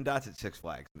seen Dippin' Dots at Six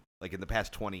Flags, like in the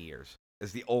past 20 years.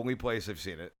 It's the only place I've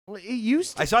seen it. Well, it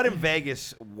used to. I saw it in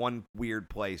Vegas, one weird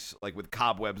place, like with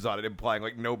cobwebs on it, implying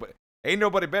like ain't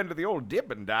nobody been to the old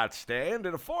Dippin' Dots stand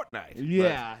in a fortnight.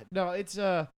 Yeah. No, it's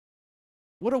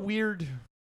what a weird.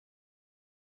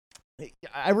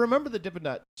 I remember the Dippin'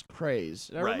 Dots craze.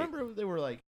 And I remember they were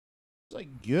like, it's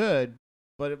like good,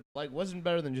 but it like wasn't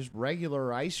better than just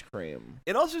regular ice cream.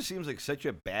 It also seems like such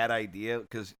a bad idea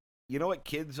because you know what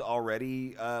kids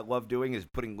already love doing is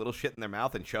putting little shit in their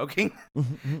mouth and choking.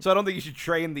 So I don't think you should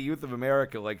train the youth of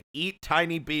America like eat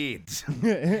tiny beads.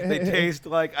 They taste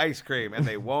like ice cream and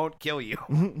they won't kill you.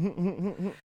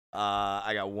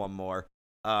 I got one more.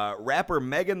 Rapper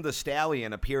Megan Thee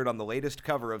Stallion appeared on the latest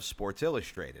cover of Sports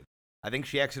Illustrated. I think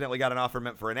she accidentally got an offer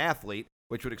meant for an athlete,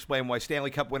 which would explain why Stanley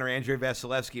Cup winner Andrei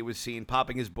Vasilevsky was seen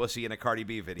popping his pussy in a Cardi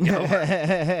B video.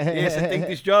 Yes, I think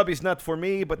this job is not for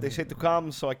me, but they say to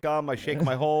come, so I come, I shake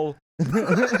my hole. I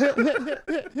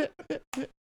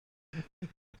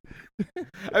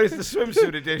was the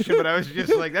swimsuit edition, but I was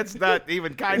just like, that's not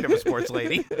even kind of a sports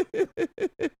lady.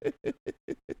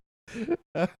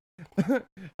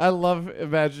 I love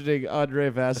imagining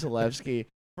Andrei Vasilevsky.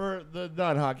 For the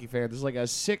non-hockey fans, it's like a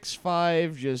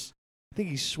 6'5", just, I think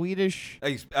he's Swedish.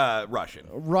 He's Russian.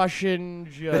 Russian,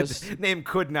 just... Name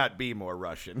could not be more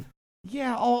Russian.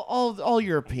 Yeah, all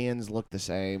Europeans look the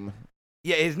same.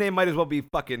 Yeah, his name might as well be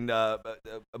fucking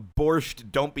Borscht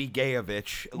Don't Be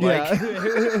Gayevich. Like,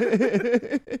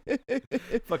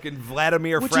 yeah. Fucking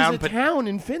Vladimir Which Frown... is a town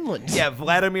in Finland. Yeah,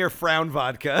 Vladimir Frown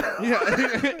Vodka. Yeah.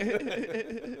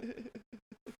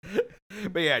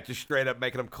 But yeah, just straight up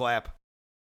making him clap.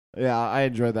 Yeah, I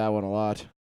enjoyed that one a lot.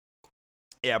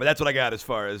 Yeah, but that's what I got as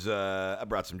far as I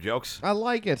brought some jokes. I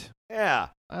like it. Yeah.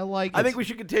 I like it. I think we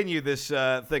should continue this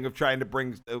thing of trying to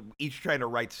bring, each trying to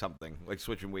write something, like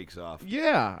switching weeks off.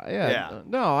 Yeah.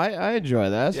 No, I enjoy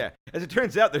that. Yeah. As it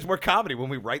turns out, there's more comedy when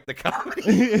we write the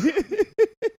comedy.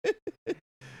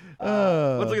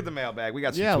 Let's look at the mailbag. We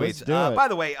got some tweets. Let's do it. By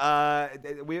the way,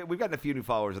 we've gotten a few new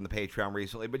followers on the Patreon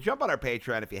recently, but jump on our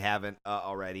Patreon if you haven't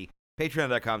already.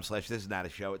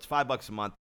 Patreon.com/thisisnotashow. It's $5 a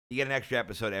month. You get an extra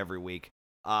episode every week.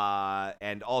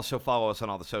 And also follow us on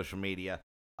all the social media.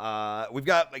 We've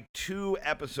got like 2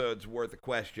 episodes worth of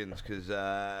questions because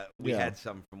we had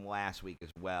some from last week as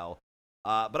well.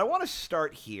 But I want to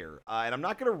start here, and I'm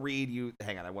not going to read you.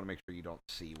 Hang on, I want to make sure you don't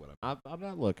see what I'm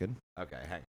not looking. Okay,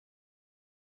 hang on.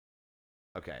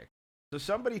 Okay, so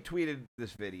somebody tweeted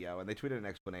this video, and they tweeted an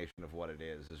explanation of what it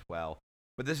is as well.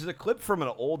 But this is a clip from an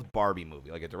old Barbie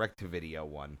movie, like a direct-to-video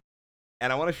one.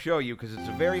 And I want to show you because it's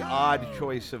a very odd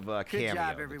choice of cameo. Good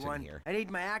job, everyone. In here. I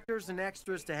need my actors and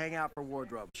extras to hang out for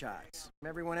wardrobe shots.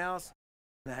 Everyone else,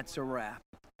 that's a wrap.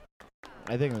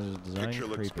 I think it was designed Picture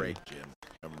looks creepy. great, Jim.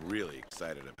 I'm really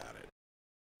excited about it.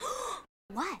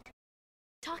 What?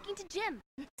 Talking to Jim.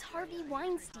 It's Harvey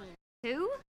Weinstein. Who?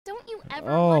 Don't you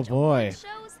ever Oh, watch boy. award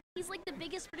shows? He's like the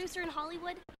biggest producer in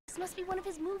Hollywood. This must be one of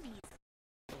his movies.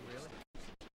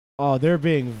 Oh, they're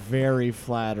being very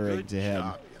flattering Good to him.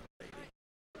 job, young lady.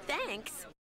 Thanks.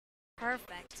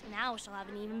 Perfect. Now she'll have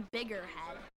an even bigger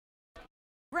head.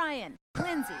 Brian,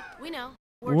 Lindsay, We know.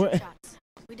 Wardrobe What? shots.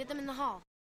 We did them in the hall.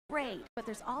 great, but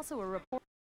there's also a report.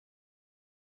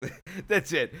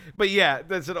 That's it. But yeah,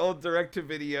 that's an old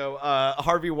direct-to-video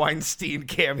Harvey Weinstein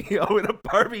cameo in a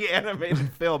Barbie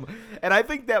animated film. And I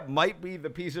think that might be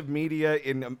the piece of media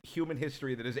in human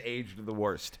history that has aged the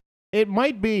worst. It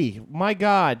might be. My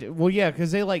God. Well, yeah,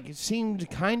 because they like seemed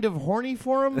kind of horny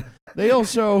for him. They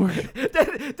also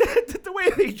the way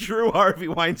they drew Harvey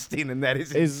Weinstein in that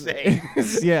is insane.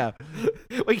 Yeah.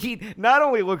 Like he not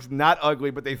only looks not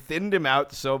ugly, but they thinned him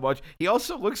out so much. He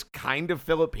also looks kind of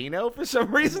Filipino for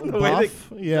some reason. The way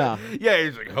yeah. Yeah,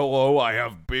 he's like, hello, I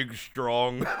have big,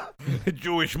 strong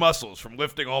Jewish muscles from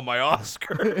lifting all my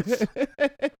Oscars.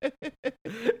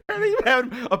 And you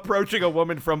have him approaching a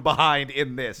woman from behind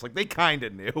in this. Like, they kind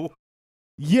of knew.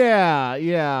 Yeah.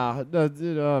 Yeah,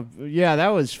 that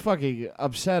was fucking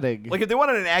upsetting. Like, if they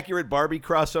wanted an accurate Barbie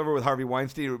crossover with Harvey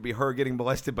Weinstein, it would be her getting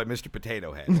molested by Mr.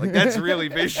 Potato Head. Like, that's really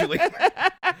visually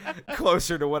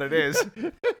closer to what it is.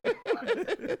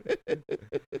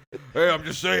 Hey, I'm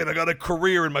just saying, I got a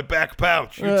career in my back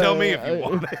pouch. You tell me if you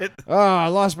want it. Oh, I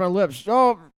lost my lips.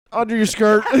 Oh, under your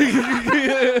skirt.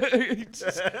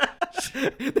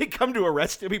 They come to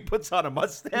arrest him. He puts on a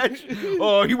mustache.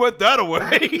 Oh, he went that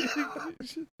away.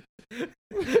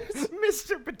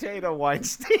 Mr. Potato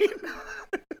Weinstein.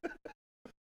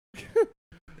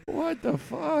 What the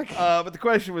fuck? But the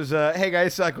question was, hey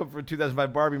guys, saw a clip from a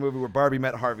 2005 Barbie movie where Barbie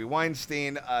met Harvey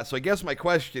Weinstein. So I guess my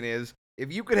question is,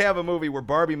 if you could have a movie where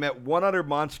Barbie met one other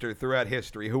monster throughout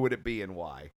history, who would it be and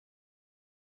why?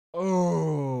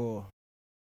 Oh.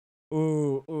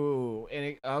 Ooh.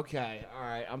 Okay, all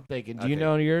right. I'm thinking. Do you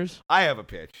know yours? I have a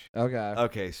pitch. Okay.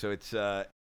 Okay, so it's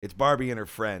Barbie and her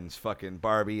friends, fucking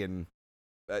Barbie and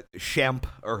Shemp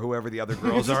or whoever the other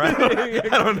girls are. I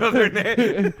don't know their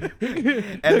name.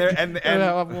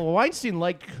 Well, Weinstein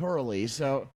liked Curly,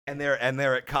 so. And they're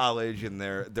at college and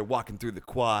they're walking through the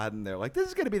quad and they're like, this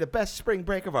is gonna be the best spring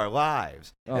break of our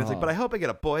lives. And it's like, but I hope I get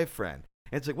a boyfriend.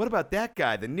 And it's like, what about that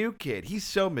guy, the new kid? He's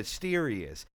so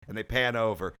mysterious. And they pan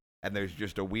over. And there's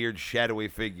just a weird shadowy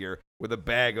figure with a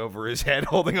bag over his head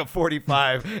holding a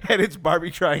 45, and it's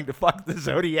Barbie trying to fuck the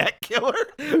Zodiac Killer.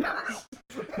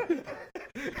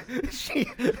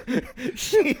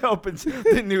 She opens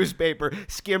the newspaper,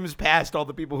 skims past all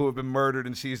the people who have been murdered,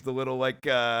 and sees the little, like,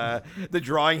 the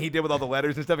drawing he did with all the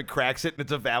letters and stuff, and cracks it, and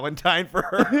it's a Valentine for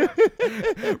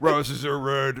her. Roses are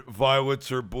red,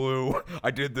 violets are blue. I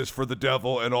did this for the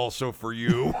devil and also for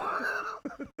you.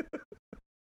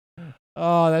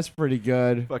 Oh, that's pretty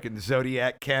good. Fucking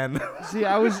Zodiac Ken. See,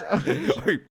 I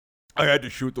had to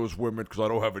shoot those women because I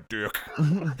don't have a dick.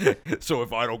 So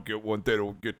if I don't get one, they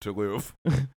don't get to live.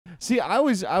 See, I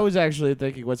was actually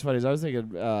thinking, what's funny is I was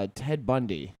thinking Ted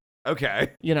Bundy.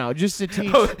 Okay. You know, just to teach.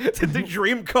 Oh, the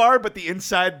dream car, but the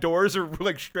inside doors are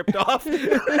like stripped off.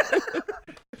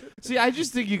 See, I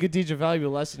just think you could teach a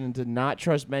valuable lesson to not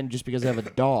trust men just because they have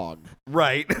a dog.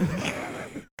 Right.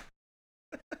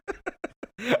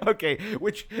 Okay,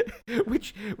 which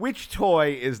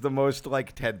toy is the most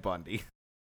like Ted Bundy?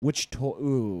 Which toy?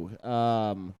 Ooh.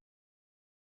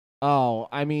 Oh,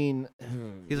 I mean,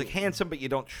 he's like handsome, but you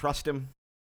don't trust him.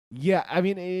 Yeah, I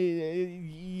mean,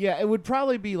 yeah, it would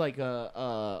probably be like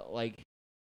like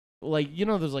you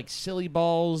know those like silly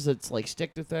balls that's like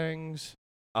stick to things.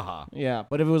 Yeah,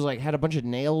 but if it was like had a bunch of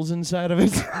nails inside of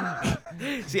it.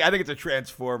 See, I think it's a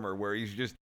transformer where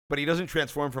but he doesn't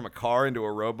transform from a car into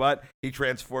a robot. He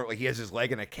transforms, like he has his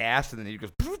leg in a cast, and then he goes,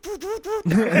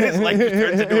 and his leg just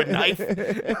turns into a knife.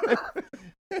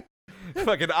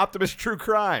 Fucking Optimus True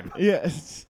Crime. Yeah,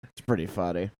 it's pretty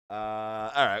funny. All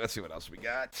right, let's see what else we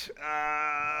got.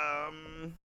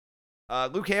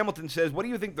 Luke Hamilton says, what do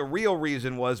you think the real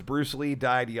reason was Bruce Lee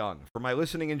died young? For my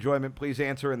listening enjoyment, please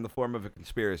answer in the form of a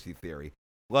conspiracy theory.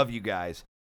 Love you guys.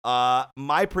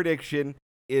 My prediction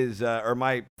is, or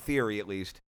my theory at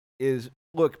least, is,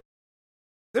 look,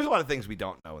 there's a lot of things we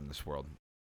don't know in this world.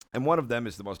 And one of them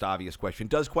is the most obvious question.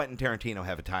 Does Quentin Tarantino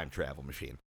have a time travel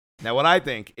machine? Now, what I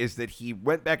think is that he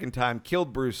went back in time,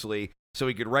 killed Bruce Lee, so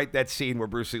he could write that scene where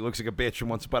Bruce Lee looks like a bitch in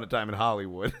Once Upon a Time in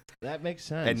Hollywood. That makes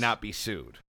sense. And not be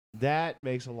sued. That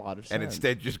makes a lot of sense. And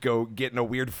instead just go get in a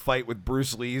weird fight with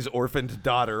Bruce Lee's orphaned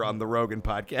daughter on the Rogan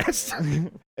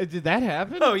podcast. Did that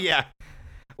happen? Oh, yeah.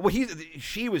 Well,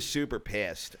 she was super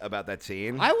pissed about that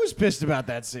scene. I was pissed about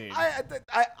that scene.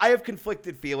 I have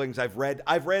conflicted feelings. I've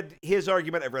read his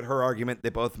argument. I've read her argument. They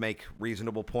both make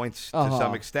reasonable points to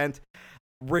some extent.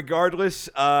 Regardless,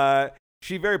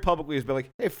 she very publicly has been like,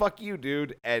 "Hey, fuck you,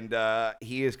 dude." And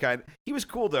he was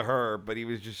cool to her, but he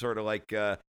was just sort of like,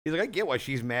 he's like, "I get why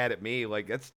she's mad at me. Like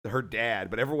that's her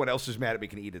dad, but everyone else who's mad at me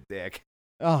can eat a dick."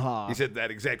 He said that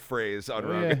exact phrase on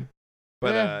Rogan.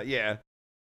 But yeah.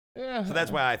 Yeah. So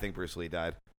that's why I think Bruce Lee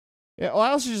died. Yeah, well,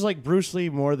 I also just like Bruce Lee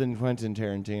more than Quentin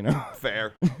Tarantino.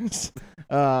 Fair.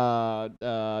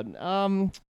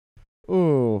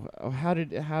 Ooh, how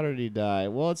did he die?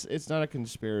 Well, it's not a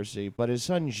conspiracy, but his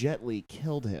son Jet Li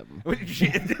killed him.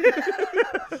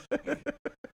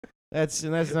 That's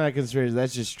not a conspiracy.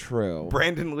 That's just true.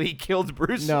 Brandon Lee killed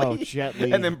Bruce Lee. No, Jet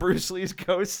Li. And then Bruce Lee's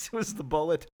ghost was the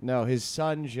bullet. No, his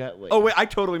son Jet Li. Oh wait, I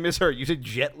totally misheard. You said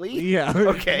Jet Li? Yeah.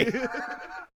 Okay.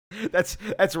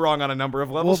 That's wrong on a number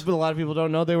of Well, levels. but a lot of people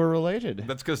don't know they were related.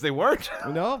 That's because they weren't.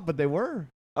 No, but they were.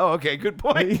 Oh, okay, good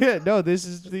point. Yeah, no,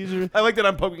 these are. I like that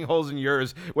I'm poking holes in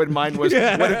yours when mine was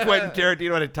when Quentin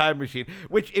Tarantino had a time machine.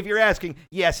 Which, if you're asking,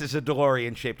 yes, is a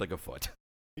DeLorean shaped like a foot.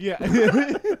 Yeah.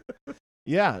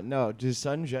 Yeah, no, his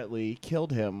son Jet Li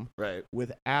killed him Right.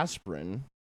 with aspirin.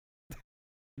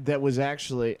 That was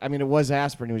actually, I mean, it was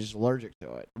aspirin. He was just allergic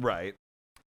to it. Right.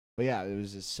 But yeah, it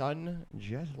was his son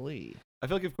Jet Li. I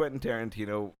feel like if Quentin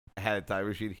Tarantino had a time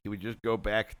machine, he would just go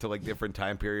back to like different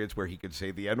time periods where he could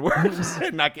say the N-word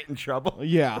and not get in trouble.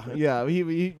 Yeah, he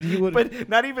would. But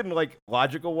not even like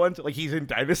logical ones. Like he's in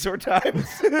dinosaur times,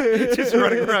 just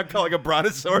running around calling a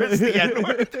brontosaurus the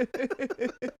N-word.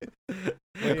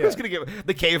 Who's gonna get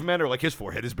the cavemen are like his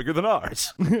forehead is bigger than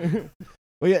ours.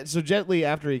 Well, yeah. So Jet Li,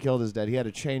 after he killed his dad, he had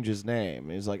to change his name.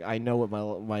 He's like, I know what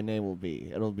my name will be.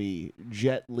 It'll be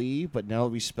Jet Li, but now it'll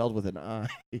be spelled with an I.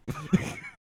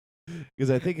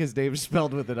 Because I think his name's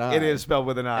spelled with an I. It is spelled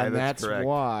with an I. And that's correct.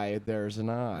 Why there's an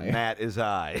I. That is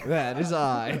I. That is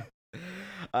I.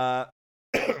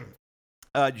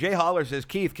 Jay Holler says,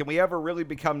 Keith, can we ever really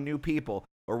become new people,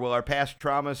 or will our past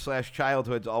traumas /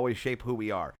 childhoods always shape who we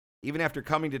are? Even after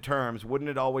coming to terms, wouldn't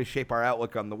it always shape our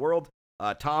outlook on the world?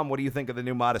 Tom, what do you think of the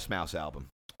new Modest Mouse album?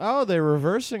 Oh, they're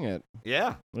reversing it.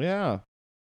 Yeah. Yeah.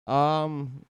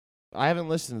 I haven't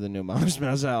listened to the new Modest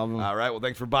Mouse album. All right. Well,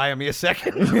 thanks for buying me a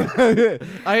second.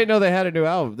 I didn't know they had a new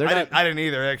album. I didn't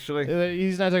either, actually.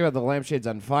 He's not talking about the Lampshades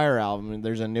on Fire album.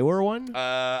 There's a newer one?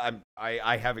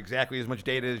 I have exactly as much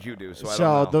data as you do, so I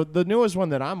don't know. The newest one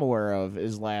that I'm aware of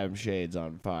is Lampshades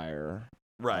on Fire.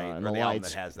 Right, and or the album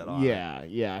that has that on it.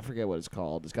 Yeah, I forget what it's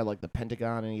called. It's got like the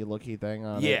Pentagon-y looky thing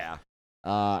on it. Yeah.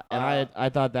 I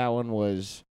thought that one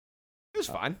was... It was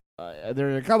fine.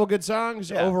 There are a couple good songs.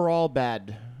 Yeah. Overall,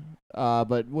 bad.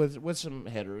 But with some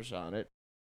hitters on it.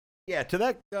 Yeah, to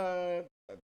that...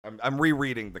 I'm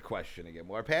rereading the question again.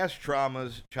 Will our past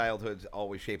traumas, childhoods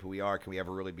always shape who we are? Can we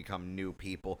ever really become new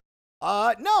people?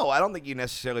 No, I don't think you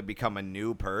necessarily become a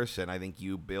new person. I think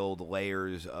you build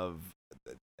layers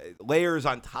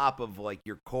on top of like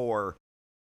your core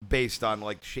based on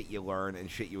like shit you learn and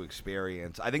shit you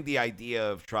experience. I think the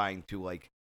idea of trying to like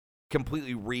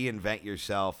completely reinvent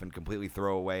yourself and completely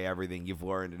throw away everything you've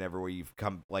learned and everywhere you've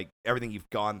come, like everything you've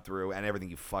gone through and everything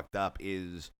you've fucked up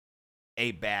is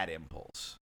a bad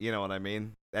impulse. You know what I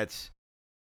mean? It's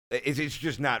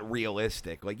just not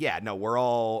realistic. Like, yeah, no, we're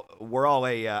all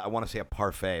a I want to say a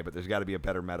parfait, but there's got to be a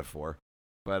better metaphor.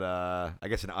 But I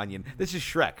guess an onion. This is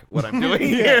Shrek. What I'm doing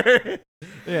here.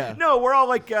 Yeah. No, we're all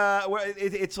like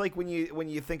it's like when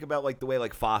you think about like the way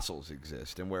like fossils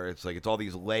exist and where it's like it's all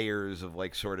these layers of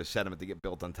like sort of sediment that get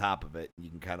built on top of it. You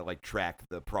can kind of like track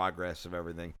the progress of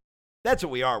everything. That's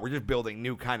what we are. We're just building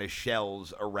new kind of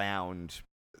shells around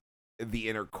the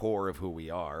inner core of who we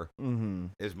are. Mm-hmm.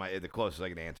 Is the closest I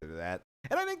can answer to that.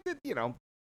 And I think that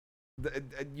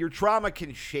your trauma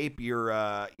can shape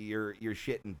your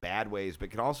shit in bad ways,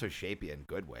 but can also shape you in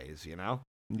good ways. You know.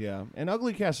 Yeah, and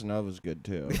Ugly Casanova's good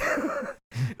too.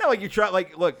 No,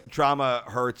 like look, trauma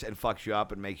hurts and fucks you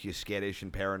up and makes you skittish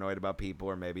and paranoid about people,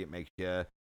 or maybe it makes you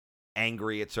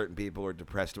angry at certain people or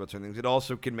depressed about certain things. It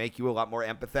also can make you a lot more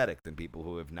empathetic than people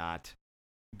who have not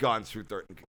gone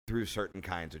through certain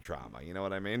kinds of trauma. You know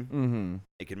what I mean? Mm-hmm.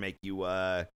 It can make you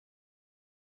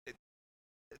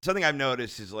something I've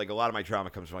noticed is like a lot of my trauma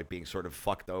comes from like being sort of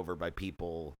fucked over by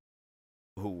people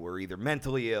who were either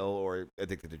mentally ill or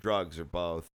addicted to drugs or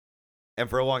both. And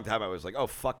for a long time I was like, oh,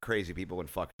 fuck crazy people and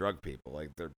fuck drug people.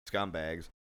 Like, they're scumbags.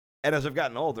 And as I've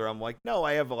gotten older, I'm like, no,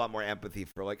 I have a lot more empathy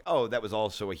for like, oh, that was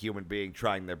also a human being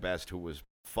trying their best who was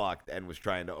fucked and was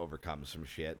trying to overcome some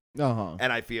shit. Uh-huh.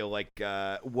 And I feel like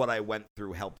what I went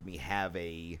through helped me have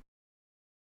a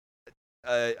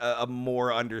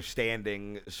more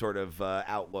understanding sort of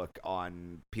outlook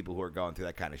on people who are going through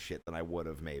that kind of shit than I would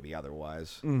have maybe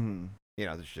otherwise. Mm-hmm. You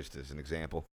know, that's just as an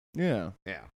example. Yeah.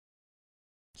 Yeah.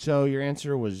 So your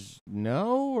answer was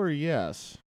no or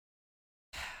yes?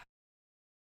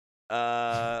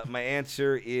 My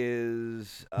answer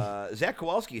is Zach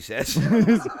Kowalski says,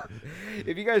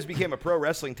 if you guys became a pro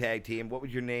wrestling tag team, what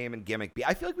would your name and gimmick be?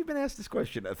 I feel like we've been asked this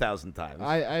question 1,000 times.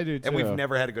 I do too. And we've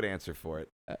never had a good answer for it.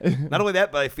 Not only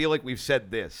that, but I feel like we've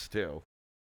said this too.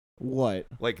 What?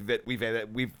 Like that we've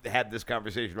had this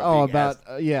conversation about being asked.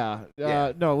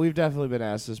 Yeah. No, we've definitely been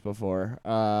asked this before.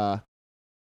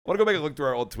 I want to go back and look through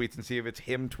our old tweets and see if it's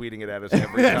him tweeting it at us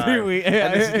every time. week.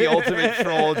 And this is the ultimate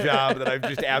troll job that I've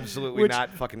just absolutely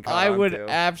not fucking caught I on would to.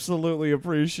 absolutely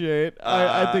appreciate.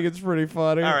 I think it's pretty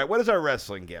funny. All right, what is our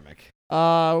wrestling gimmick? We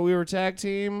were tag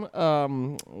team.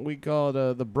 We called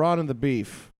the Brawn and the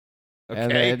Beef.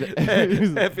 Okay. And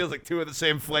That feels like two of the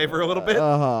same flavor a little bit.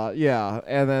 Yeah.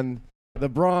 And then the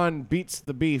Brawn beats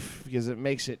the beef because it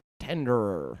makes it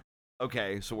tenderer.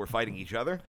 Okay, so we're fighting each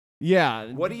other?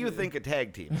 Yeah. What do you think a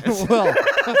tag team is? Well,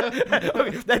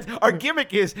 okay, our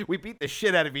gimmick is we beat the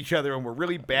shit out of each other and we're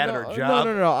really bad at our job.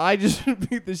 No. I just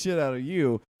beat the shit out of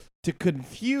you to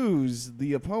confuse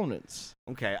the opponents.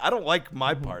 Okay, I don't like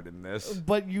my part in this.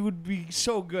 But you would be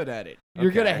so good at it. You're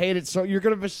gonna hate it. So you're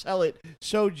gonna sell it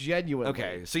so genuinely.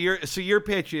 Okay, so your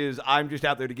pitch is I'm just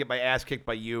out there to get my ass kicked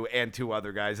by you and two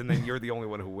other guys, and then you're the only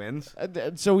one who wins.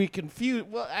 And so we confuse.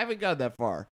 Well, I haven't gotten that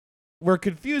far. We're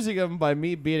confusing them by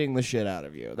me beating the shit out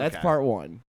of you. That's part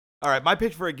one. All right, my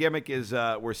pitch for a gimmick is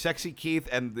we're Sexy Keith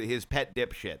and his pet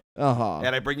dipshit.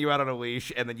 And I bring you out on a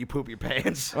leash, and then you poop your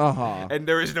pants. And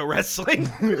there is no wrestling.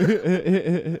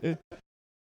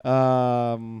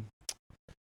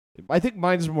 I think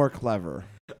mine's more clever.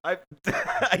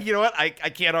 You know what? I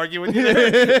can't argue with you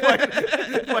there.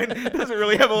 Mine doesn't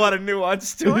really have a lot of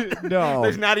nuance to it. No.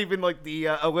 There's not even like the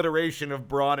alliteration of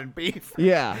brawn and beef.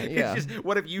 Yeah. It's just,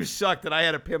 what if you sucked and I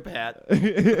had a pimp hat?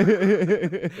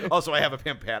 Also, I have a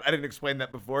pimp hat. I didn't explain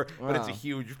that before, but it's a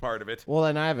huge part of it. Well,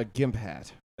 then I have a gimp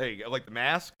hat. There you go. Like the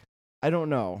mask? I don't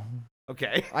know.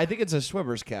 Okay. I think it's a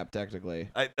swimmer's cap, technically.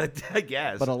 I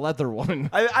guess. But a leather one.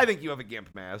 I think you have a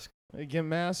gimp mask. A gimp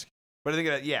mask? But I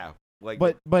think yeah. Like,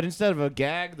 but instead of a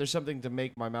gag, there's something to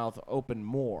make my mouth open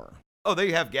more. Oh,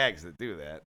 they have gags that do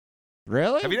that.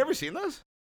 Really? Have you never seen those?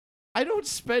 I don't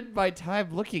spend my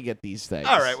time looking at these things.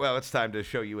 All right, well, it's time to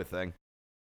show you a thing.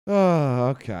 Oh,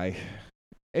 okay.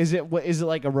 Is it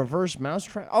like a reverse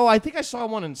mousetrap? Oh, I think I saw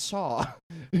one in Saw.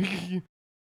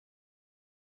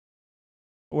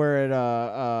 Where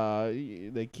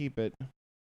it they keep it.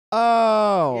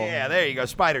 Oh. Yeah, there you go.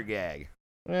 Spider gag.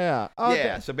 Yeah. Okay.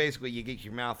 Yeah, so basically you get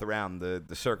your mouth around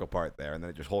the circle part there, and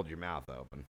then it just holds your mouth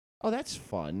open. Oh, that's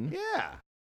fun. Yeah.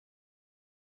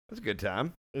 That's a good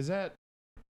time. Is that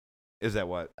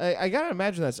what? I gotta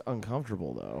imagine that's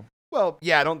uncomfortable, though. Well,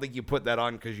 yeah, I don't think you put that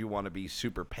on because you want to be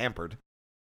super pampered.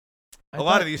 A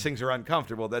lot of these things are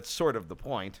uncomfortable. That's sort of the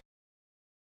point.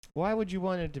 Why would you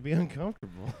want it to be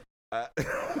uncomfortable?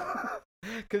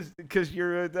 Because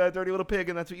you're a dirty little pig,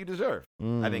 and that's what you deserve.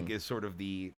 I think is sort of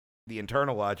the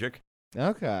internal logic.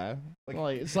 Okay.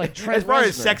 It's like Trent as far Reznor.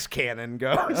 as sex canon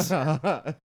goes.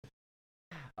 All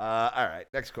right,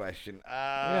 next question.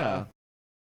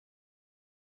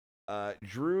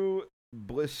 Drew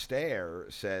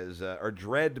Blistair says, or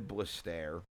Dread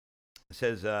Blistair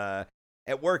says,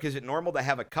 at work, is it normal to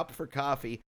have a cup for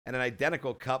coffee and an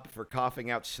identical cup for coughing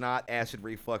out snot, acid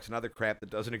reflux, and other crap that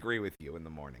doesn't agree with you in the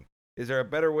morning? Is there a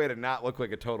better way to not look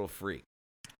like a total freak?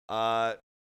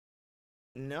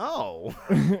 No.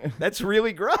 That's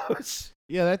really gross.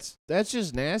 Yeah, that's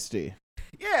just nasty.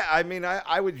 Yeah, I mean,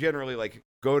 I would generally,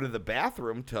 go to the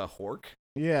bathroom to hork.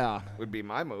 Yeah. Would be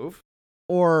my move.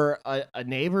 Or a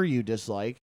neighbor you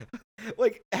dislike.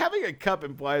 Having a cup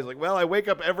implies, I wake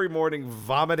up every morning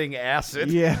vomiting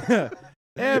acid. Yeah.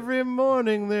 Every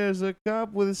morning there's a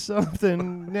cup with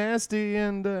something nasty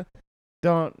and...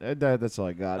 that's all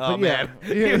I got. Oh, but man.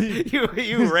 Yeah.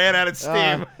 You ran out of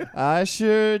steam. I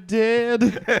sure did.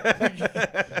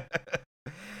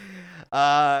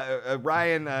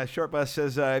 Ryan Shortbus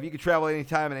says, if you could travel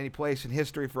anytime and any place in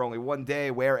history for only one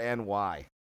day, where and why?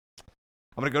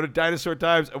 I'm going to go to Dinosaur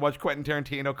Times and watch Quentin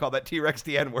Tarantino call that T-Rex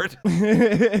the N-word.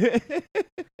 And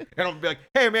I'll be like,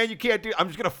 hey, man, you can't do... I'm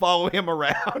just going to follow him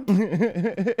around.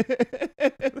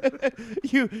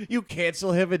 You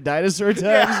cancel him in Dinosaur Times?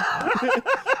 Yeah.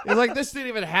 You're like, this didn't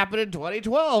even happen in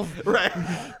 2012. Right.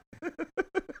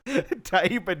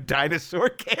 You've been dinosaur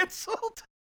canceled?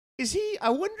 Is he... I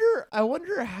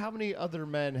wonder how many other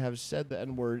men have said the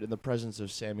N-word in the presence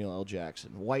of Samuel L.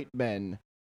 Jackson. White men.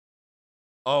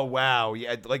 Oh, wow.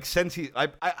 Yeah, since he...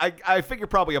 I figure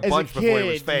probably a bunch before he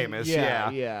was famous.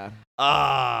 Yeah.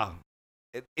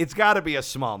 It's got to be a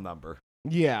small number.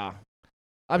 Yeah.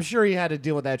 I'm sure he had to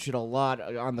deal with that shit a lot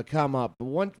on the come up.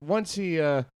 But once he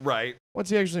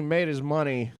actually made his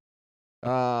money,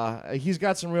 he's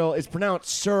got some real... It's pronounced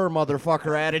sir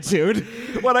motherfucker attitude.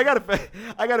 Well, I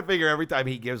gotta figure every time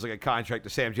he gives a contract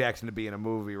to Sam Jackson to be in a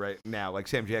movie right now,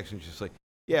 Sam Jackson's just like,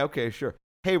 yeah, okay, sure.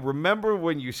 hey, remember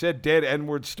when you said dead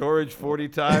N-word storage 40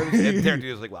 times? And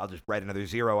Tarantino's like, well, I'll just write another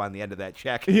 0 on the end of that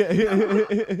check.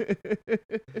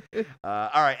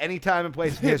 All right, any time and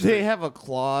place in history. They have a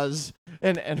clause,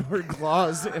 an N-word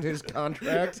clause in his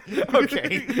contract.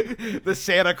 Okay, the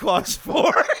Santa Claus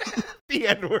 4, the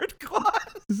N-word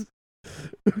clause.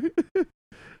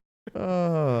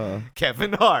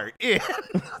 Kevin Hart in.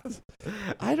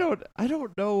 I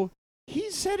don't know.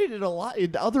 He said it in a lot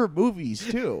in other movies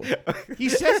too. He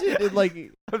says it in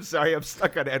like. I'm sorry, I'm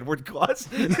stuck on Edward Claus.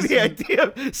 The idea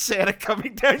of Santa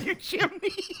coming down your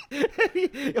chimney.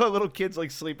 You know, little kid's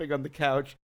like sleeping on the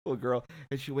couch, little girl,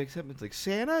 and she wakes up and it's like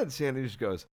Santa, and Santa just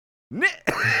goes, "Nah,"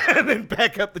 and then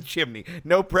back up the chimney.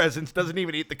 No presents, doesn't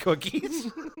even eat the cookies.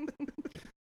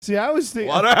 See, I was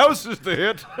thinking. A lot of houses to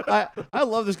hit. I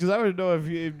love this because I would know if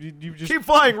you just keep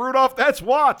flying, Rudolph. That's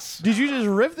Watts. Did you just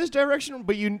riff this direction?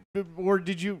 Or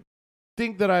did you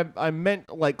think that I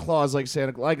meant like clause like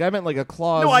Santa? Like I meant like a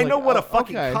clause. No, I like, know what a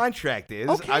fucking okay. contract is.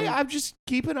 Okay, I'm just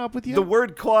keeping up with you. The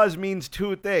word clause means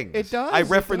two things. It does. I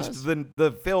referenced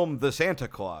the film The Santa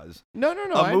Claus. No.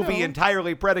 A movie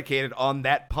entirely predicated on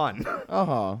that pun.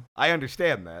 I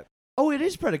understand that. Oh, it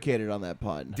is predicated on that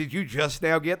pun. Did you just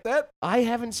now get that? I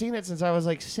haven't seen it since I was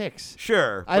like 6.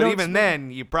 Sure, but even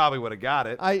then, you probably would have got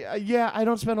it. I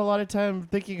don't spend a lot of time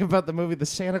thinking about the movie The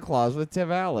Santa Claus with Tim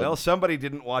Allen. Well, somebody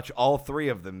didn't watch all 3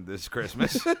 of them this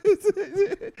Christmas.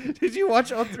 Did you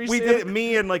watch all 3? We did.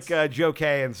 Me and like Joe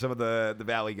K and some of the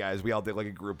Valley guys. We all did like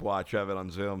a group watch of it on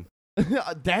Zoom.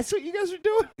 That's what you guys are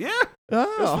doing? Yeah, oh.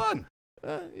 it was fun.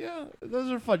 Yeah,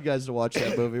 those are fun guys to watch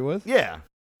that movie with. Yeah.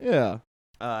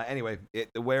 Anyway,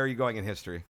 where are you going in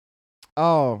history?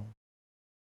 Oh.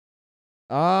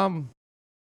 I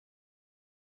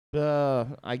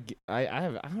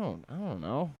don't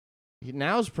know.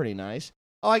 Now's pretty nice.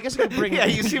 Oh, I guess I could bring. Yeah,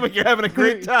 you seem like you're having a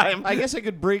great time. I guess I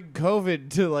could bring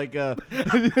COVID to like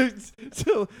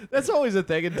so that's always a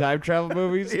thing in time travel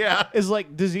movies. Yeah, is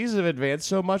like diseases have advanced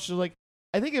so much. So like,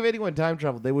 I think if anyone time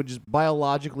traveled, they would just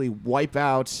biologically wipe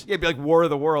out. Yeah, it'd be like War of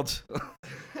the Worlds.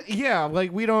 Yeah,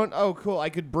 like we don't. Oh, cool. I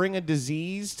could bring a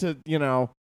disease to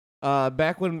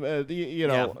back when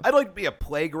Yeah. I'd like to be a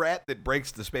plague rat that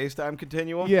breaks the space-time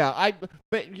continuum. Yeah,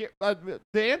 but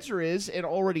the answer is, and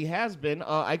already has been,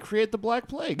 I create the Black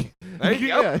Plague. There you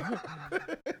go.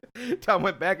 Tom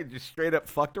went back and just straight up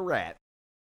fucked a rat.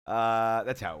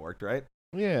 That's how it worked, right?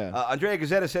 Yeah. Andrea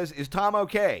Gazzetta says, is Tom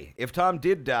okay? If Tom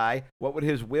did die, what would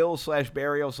his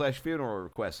will/burial/funeral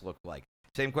request look like?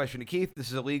 Same question to Keith. This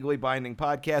is a legally binding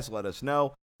podcast. Let us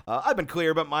know. I've been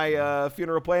clear about my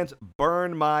funeral plans.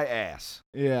 Burn my ass.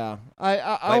 Yeah.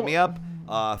 Light me up.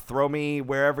 Throw me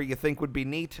wherever you think would be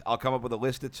neat. I'll come up with a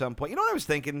list at some point. You know what I was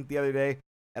thinking the other day?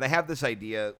 And I have this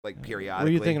idea, like,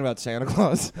 periodically. Were you thinking about Santa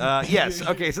Claus? Yes.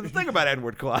 Okay, so the thing about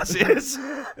Edward Claus is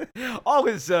all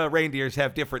his reindeers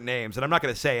have different names, and I'm not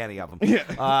going to say any of them.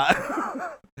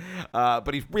 Yeah.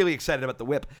 But he's really excited about the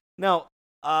whip. Now,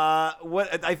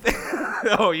 what I think...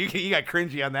 Oh, you got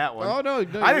cringy on that one. Oh, no.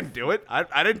 I didn't do it.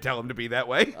 I didn't tell him to be that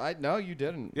way. No, you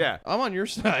didn't. Yeah. I'm on your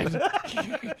side.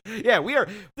 Yeah, we are.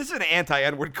 This is an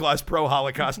anti-Edward Claus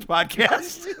pro-Holocaust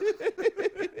podcast.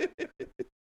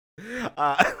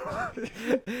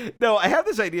 No, I have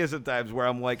this idea sometimes where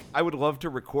I'm like, I would love to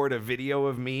record a video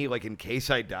of me, like, in case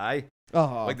I die.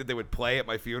 Like that they would play at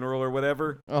my funeral or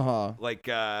whatever. But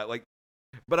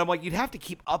I'm like, you'd have to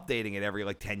keep updating it every,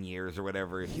 like, 10 years or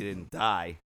whatever if you didn't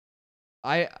die.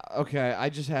 I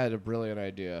just had a brilliant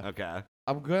idea. Okay.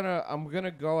 I'm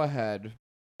gonna go ahead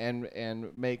and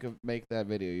make that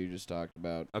video you just talked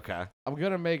about. Okay. I'm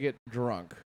gonna make it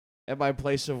drunk at my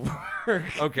place of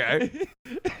work. Okay.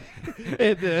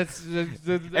 And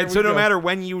so no matter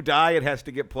when you die, it has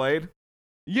to get played?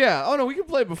 Yeah. Oh no, we can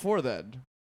play before then.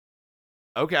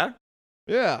 Okay.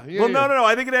 Yeah. Well, no.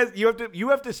 I think it has. You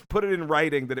have to put it in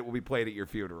writing that it will be played at your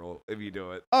funeral if you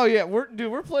do it. Oh yeah,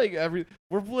 we're playing every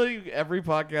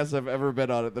podcast I've ever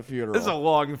been on at the funeral. This is a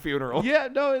long funeral. Yeah.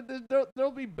 No,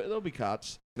 there'll be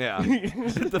cots. Yeah.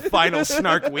 The final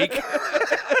snark week.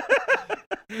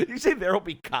 You say there'll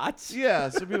be cots? Yeah,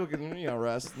 so people can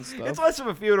rest and stuff. It's less of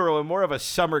a funeral and more of a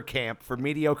summer camp for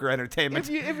mediocre entertainment.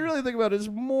 If you really think about it, it's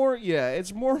more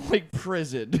like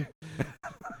prison.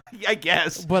 I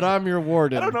guess. But I'm your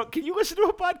warden. I don't know. Can you listen to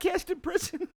a podcast in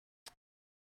prison?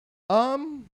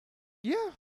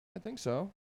 Yeah, I think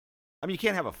so. I mean, you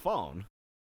can't have a phone.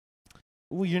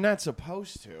 Well, you're not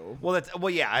supposed to. Well,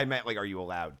 yeah. I meant like, are you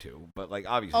allowed to? But like,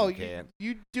 obviously, you can't.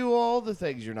 You do all the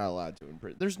things you're not allowed to in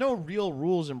prison. There's no real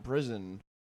rules in prison.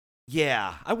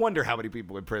 Yeah, I wonder how many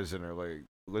people in prison are like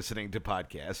listening to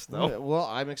podcasts, though. Well,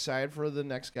 I'm excited for the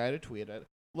next guy to tweet it.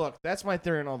 Look, that's my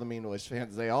theory on all the Mean Boys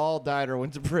fans. They all died or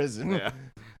went to prison. Yeah.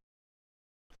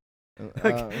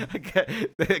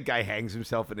 The guy hangs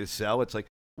himself in his cell. It's like,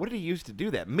 what did he use to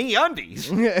do that? Me undies.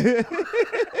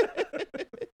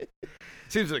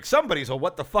 Seems like somebody's a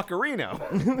what the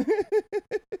fuckerino.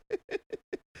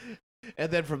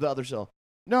 And then from the other cell,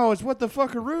 no, it's what the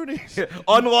fuckaroonies.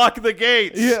 Unlock the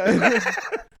gates. Yeah.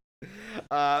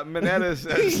 Mineta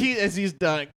says, As he's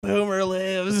done, Boomer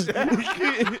lives.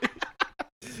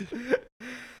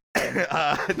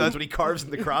 that's when he carves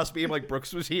in the crossbeam like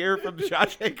Brooks was here from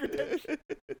Shawshank Redemption.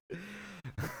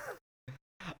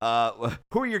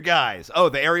 Who are your guys? Oh,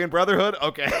 the Aryan Brotherhood?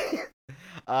 Okay.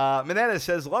 Mineta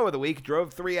says, low of the week,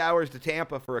 drove 3 hours to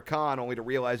Tampa for a con only to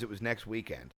realize it was next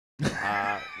weekend.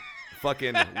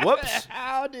 Fucking whoops.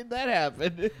 How did that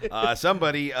happen?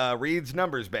 Somebody reads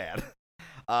numbers bad.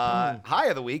 High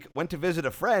of the week, went to visit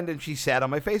a friend and she sat on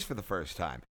my face for the first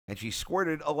time. And she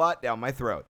squirted a lot down my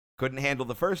throat. Couldn't handle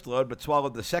the first load, but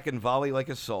swallowed the second volley like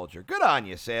a soldier. Good on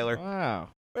you, sailor. Wow.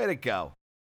 Way to go.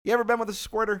 You ever been with a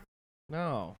squirter?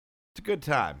 No. It's a good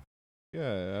time.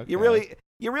 Yeah. Okay.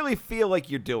 You really feel like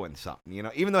you're doing something, you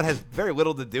know, even though it has very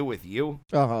little to do with you.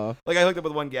 Uh-huh. Like, I hooked up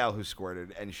with one gal who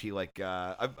squirted, and she, like,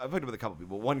 I've hooked up with a couple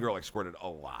people. One girl, like, squirted a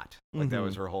lot. Like, that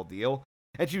was her whole deal.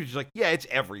 And she was just like, yeah, it's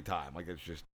every time. Like, it's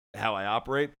just how I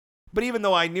operate. But even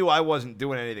though I knew I wasn't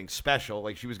doing anything special,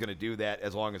 like, she was going to do that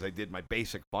as long as I did my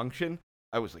basic function,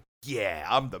 I was like, yeah,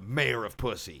 I'm the mayor of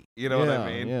pussy. You know what I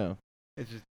mean? Yeah.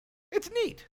 It's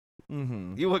neat.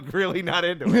 Mm-hmm. You look really not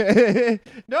into it.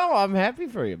 No, I'm happy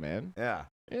for you, man. Yeah.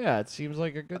 Yeah, it seems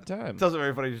like a good time. It's also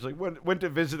very funny. She's like, went to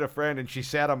visit a friend, and she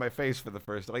sat on my face for the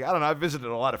first time. Like, I don't know. I've visited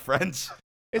a lot of friends.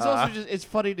 It's also just, it's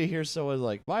funny to hear someone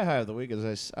like, my high of the week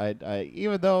is I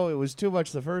even though it was too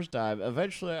much the first time,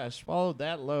 eventually I swallowed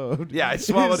that load. Yeah, I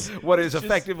swallowed what is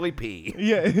effectively pee.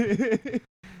 Yeah.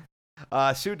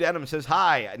 Sue Denham says,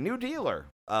 hi, new dealer.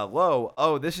 Low,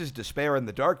 oh, this is despair in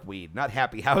the dark weed, not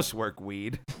happy housework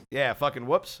weed. Yeah, fucking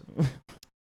whoops.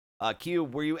 Q,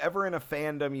 were you ever in a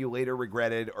fandom you later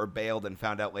regretted or bailed and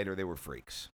found out later they were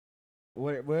freaks?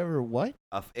 Whatever, what?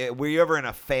 Were you ever in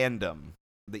a fandom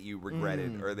that you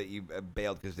regretted or that you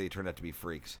bailed because they turned out to be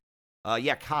freaks?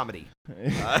 Yeah, comedy.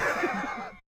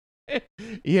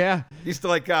 Yeah. Used to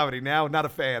like comedy. Now, not a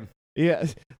fan. Yeah,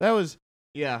 that was...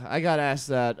 Yeah, I got asked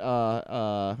that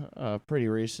pretty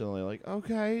recently. Like,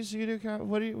 okay, so you do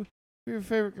what are your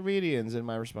favorite comedians? And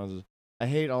my response is, I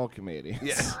hate all comedians.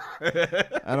 Yeah.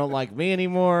 I don't like me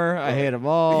anymore. I hate them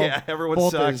all. Yeah, everyone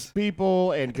both sucks. as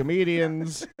people and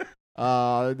comedians.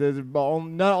 Not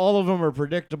all of them are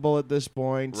predictable at this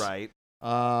point. Right.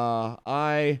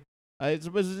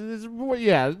 It's more,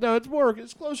 yeah, no,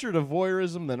 it's closer to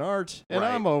voyeurism than art, and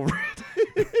Right. I'm over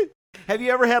it. Have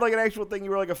you ever had like an actual thing you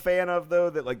were like a fan of though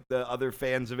that like the other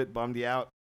fans of it bummed you out?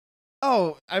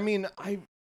 Oh, I mean,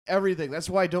 everything. That's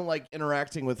why I don't like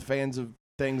interacting with fans of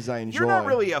things I enjoy. You're not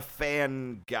really a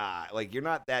fan guy. Like you're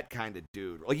not that kind of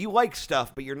dude. Like you like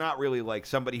stuff, but you're not really like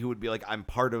somebody who would be like I'm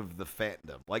part of the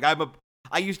fandom. Like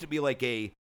I used to be like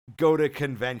a go to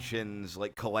conventions,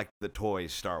 like collect the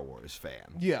toys Star Wars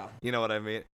fan. Yeah. You know what I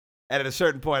mean? And at a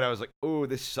certain point, I was like, "Ooh,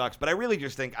 this sucks." But I really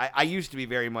just think I used to be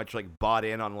very much like bought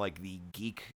in on like the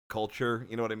geek culture.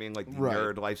 You know what I mean? Like the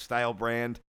nerd lifestyle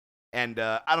brand. And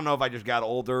I don't know if I just got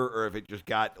older or if it just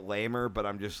got lamer. But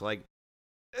I'm just like,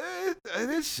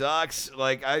 this sucks.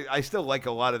 Like I still like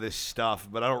a lot of this stuff,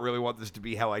 but I don't really want this to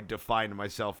be how I define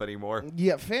myself anymore.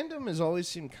 Yeah, fandom has always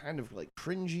seemed kind of like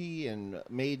cringy and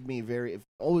made me it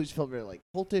always felt very like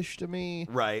cultish to me.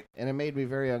 Right. And it made me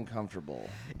very uncomfortable.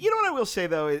 You know what I will say,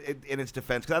 though, in its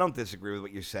defense, because I don't disagree with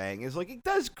what you're saying, is like it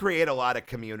does create a lot of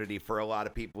community for a lot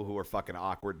of people who are fucking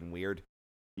awkward and weird.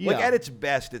 Yeah. Like, at its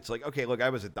best, it's like, okay, look, I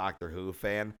was a Doctor Who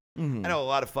fan. Mm-hmm. I know a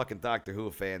lot of fucking Doctor Who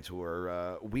fans who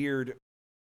are weird,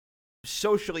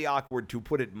 socially awkward, to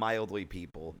put it mildly,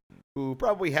 people who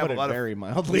probably have very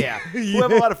mildly. Yeah, who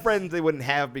have a lot of friends they wouldn't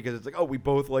have because it's like, oh, we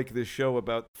both like this show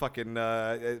about fucking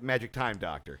Magic Time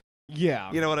Doctor.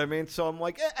 Yeah. You know what I mean? So I'm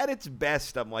like, at its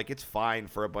best, I'm like, it's fine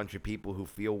for a bunch of people who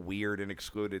feel weird and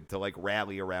excluded to like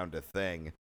rally around a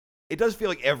thing. It does feel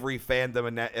like every fandom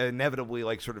inevitably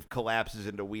like sort of collapses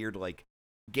into weird like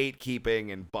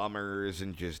gatekeeping and bummers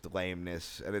and just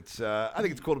lameness. And it's I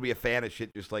think it's cool to be a fan of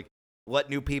shit. Just like let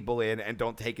new people in and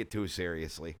don't take it too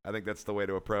seriously. I think that's the way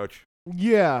to approach.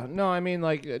 Yeah, no, I mean,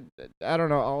 like, I don't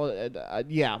know.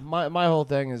 Yeah, my whole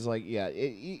thing is like, yeah,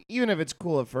 even if it's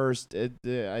cool at first,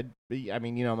 I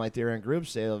mean, you know, my theory on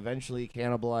groups say he'll eventually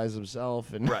cannibalize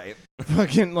himself and Right.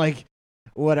 fucking like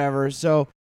whatever. So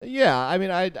yeah, I mean,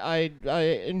 I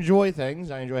enjoy things.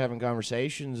 I enjoy having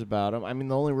conversations about them. I mean,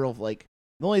 the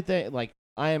only thing, like,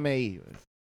 I am a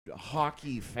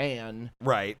hockey fan,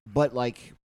 Right. but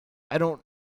like I don't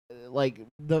like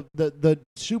the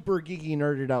super geeky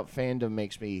nerded out fandom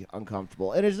makes me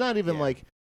uncomfortable. And it's not even like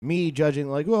me judging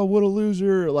like, well, what a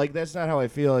loser. Like that's not how I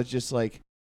feel. It's just like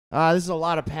this is a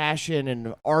lot of passion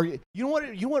and argue. You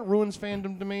know what ruins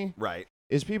fandom to me? Right.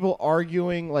 Is people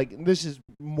arguing, like this is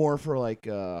more for like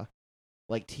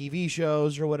TV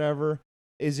shows or whatever.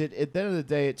 Is it at the end of the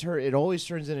day it always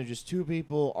turns into just two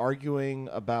people arguing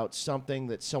about something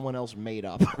that someone else made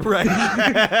up. Right.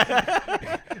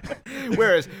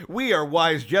 Whereas we are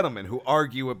wise gentlemen who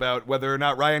argue about whether or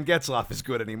not Ryan Getzlaf is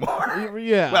good anymore.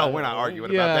 Yeah. Well, we're not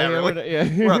arguing about that really.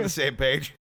 We're on the same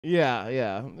page.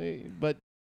 Yeah. But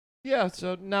yeah,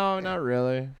 so no, not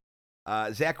really.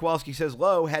 Zach Kowalski says,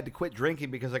 Low, had to quit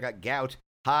drinking because I got gout.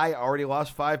 Hi, already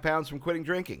lost 5 pounds from quitting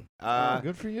drinking.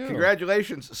 Good for you.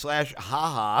 Congratulations, /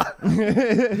 haha.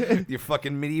 Your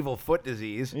fucking medieval foot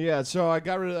disease. Yeah, so I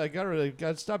got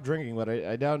to stop drinking, but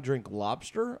I now drink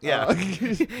lobster. Yeah.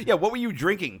 Yeah, what were you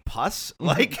drinking? Pus?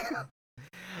 Like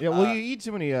yeah, well, you eat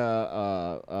too many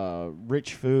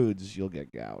rich foods, you'll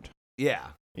get gout. Yeah.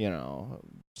 You know,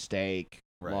 steak,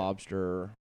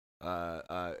 lobster,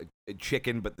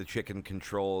 chicken, but the chicken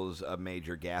controls a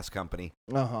major gas company.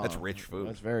 That's rich food.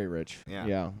 That's very rich.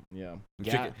 Yeah.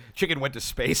 Chicken went to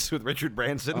space with Richard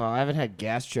Branson. I haven't had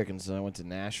gas chicken since I went to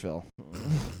Nashville.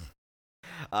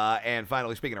 And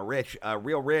finally, speaking of rich,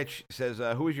 Real Rich says,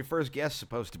 who is your first guest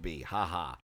supposed to be?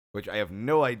 Haha. Which I have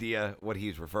no idea what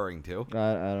he's referring to. I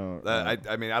don't.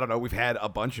 I mean, I don't know. We've had a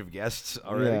bunch of guests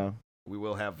already. Yeah. We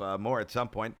will have more at some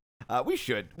point.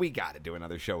 We got to do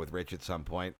another show with Rich at some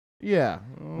point. Yeah.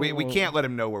 We can't let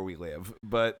him know where we live,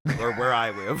 or where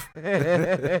I live.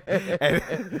 And,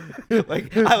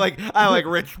 I like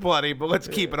Rich plenty, but let's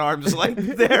keep an arm's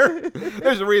length there.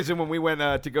 There's a reason when we went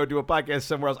to go do a podcast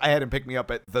somewhere else, I had him pick me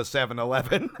up at the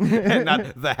 7-Eleven and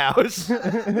not the house.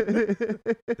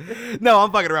 No,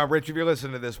 I'm fucking around, Rich. If you're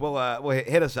listening to this, we'll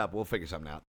hit us up. We'll figure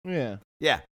something out. Yeah.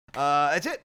 Yeah. That's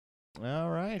it. All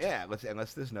right. Yeah,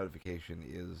 unless this notification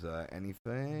is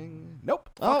anything. Nope.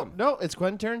 No, it's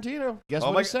Quentin Tarantino. Guess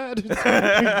what he said?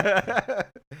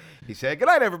 He said, good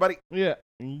night, everybody. Yeah.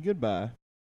 Goodbye.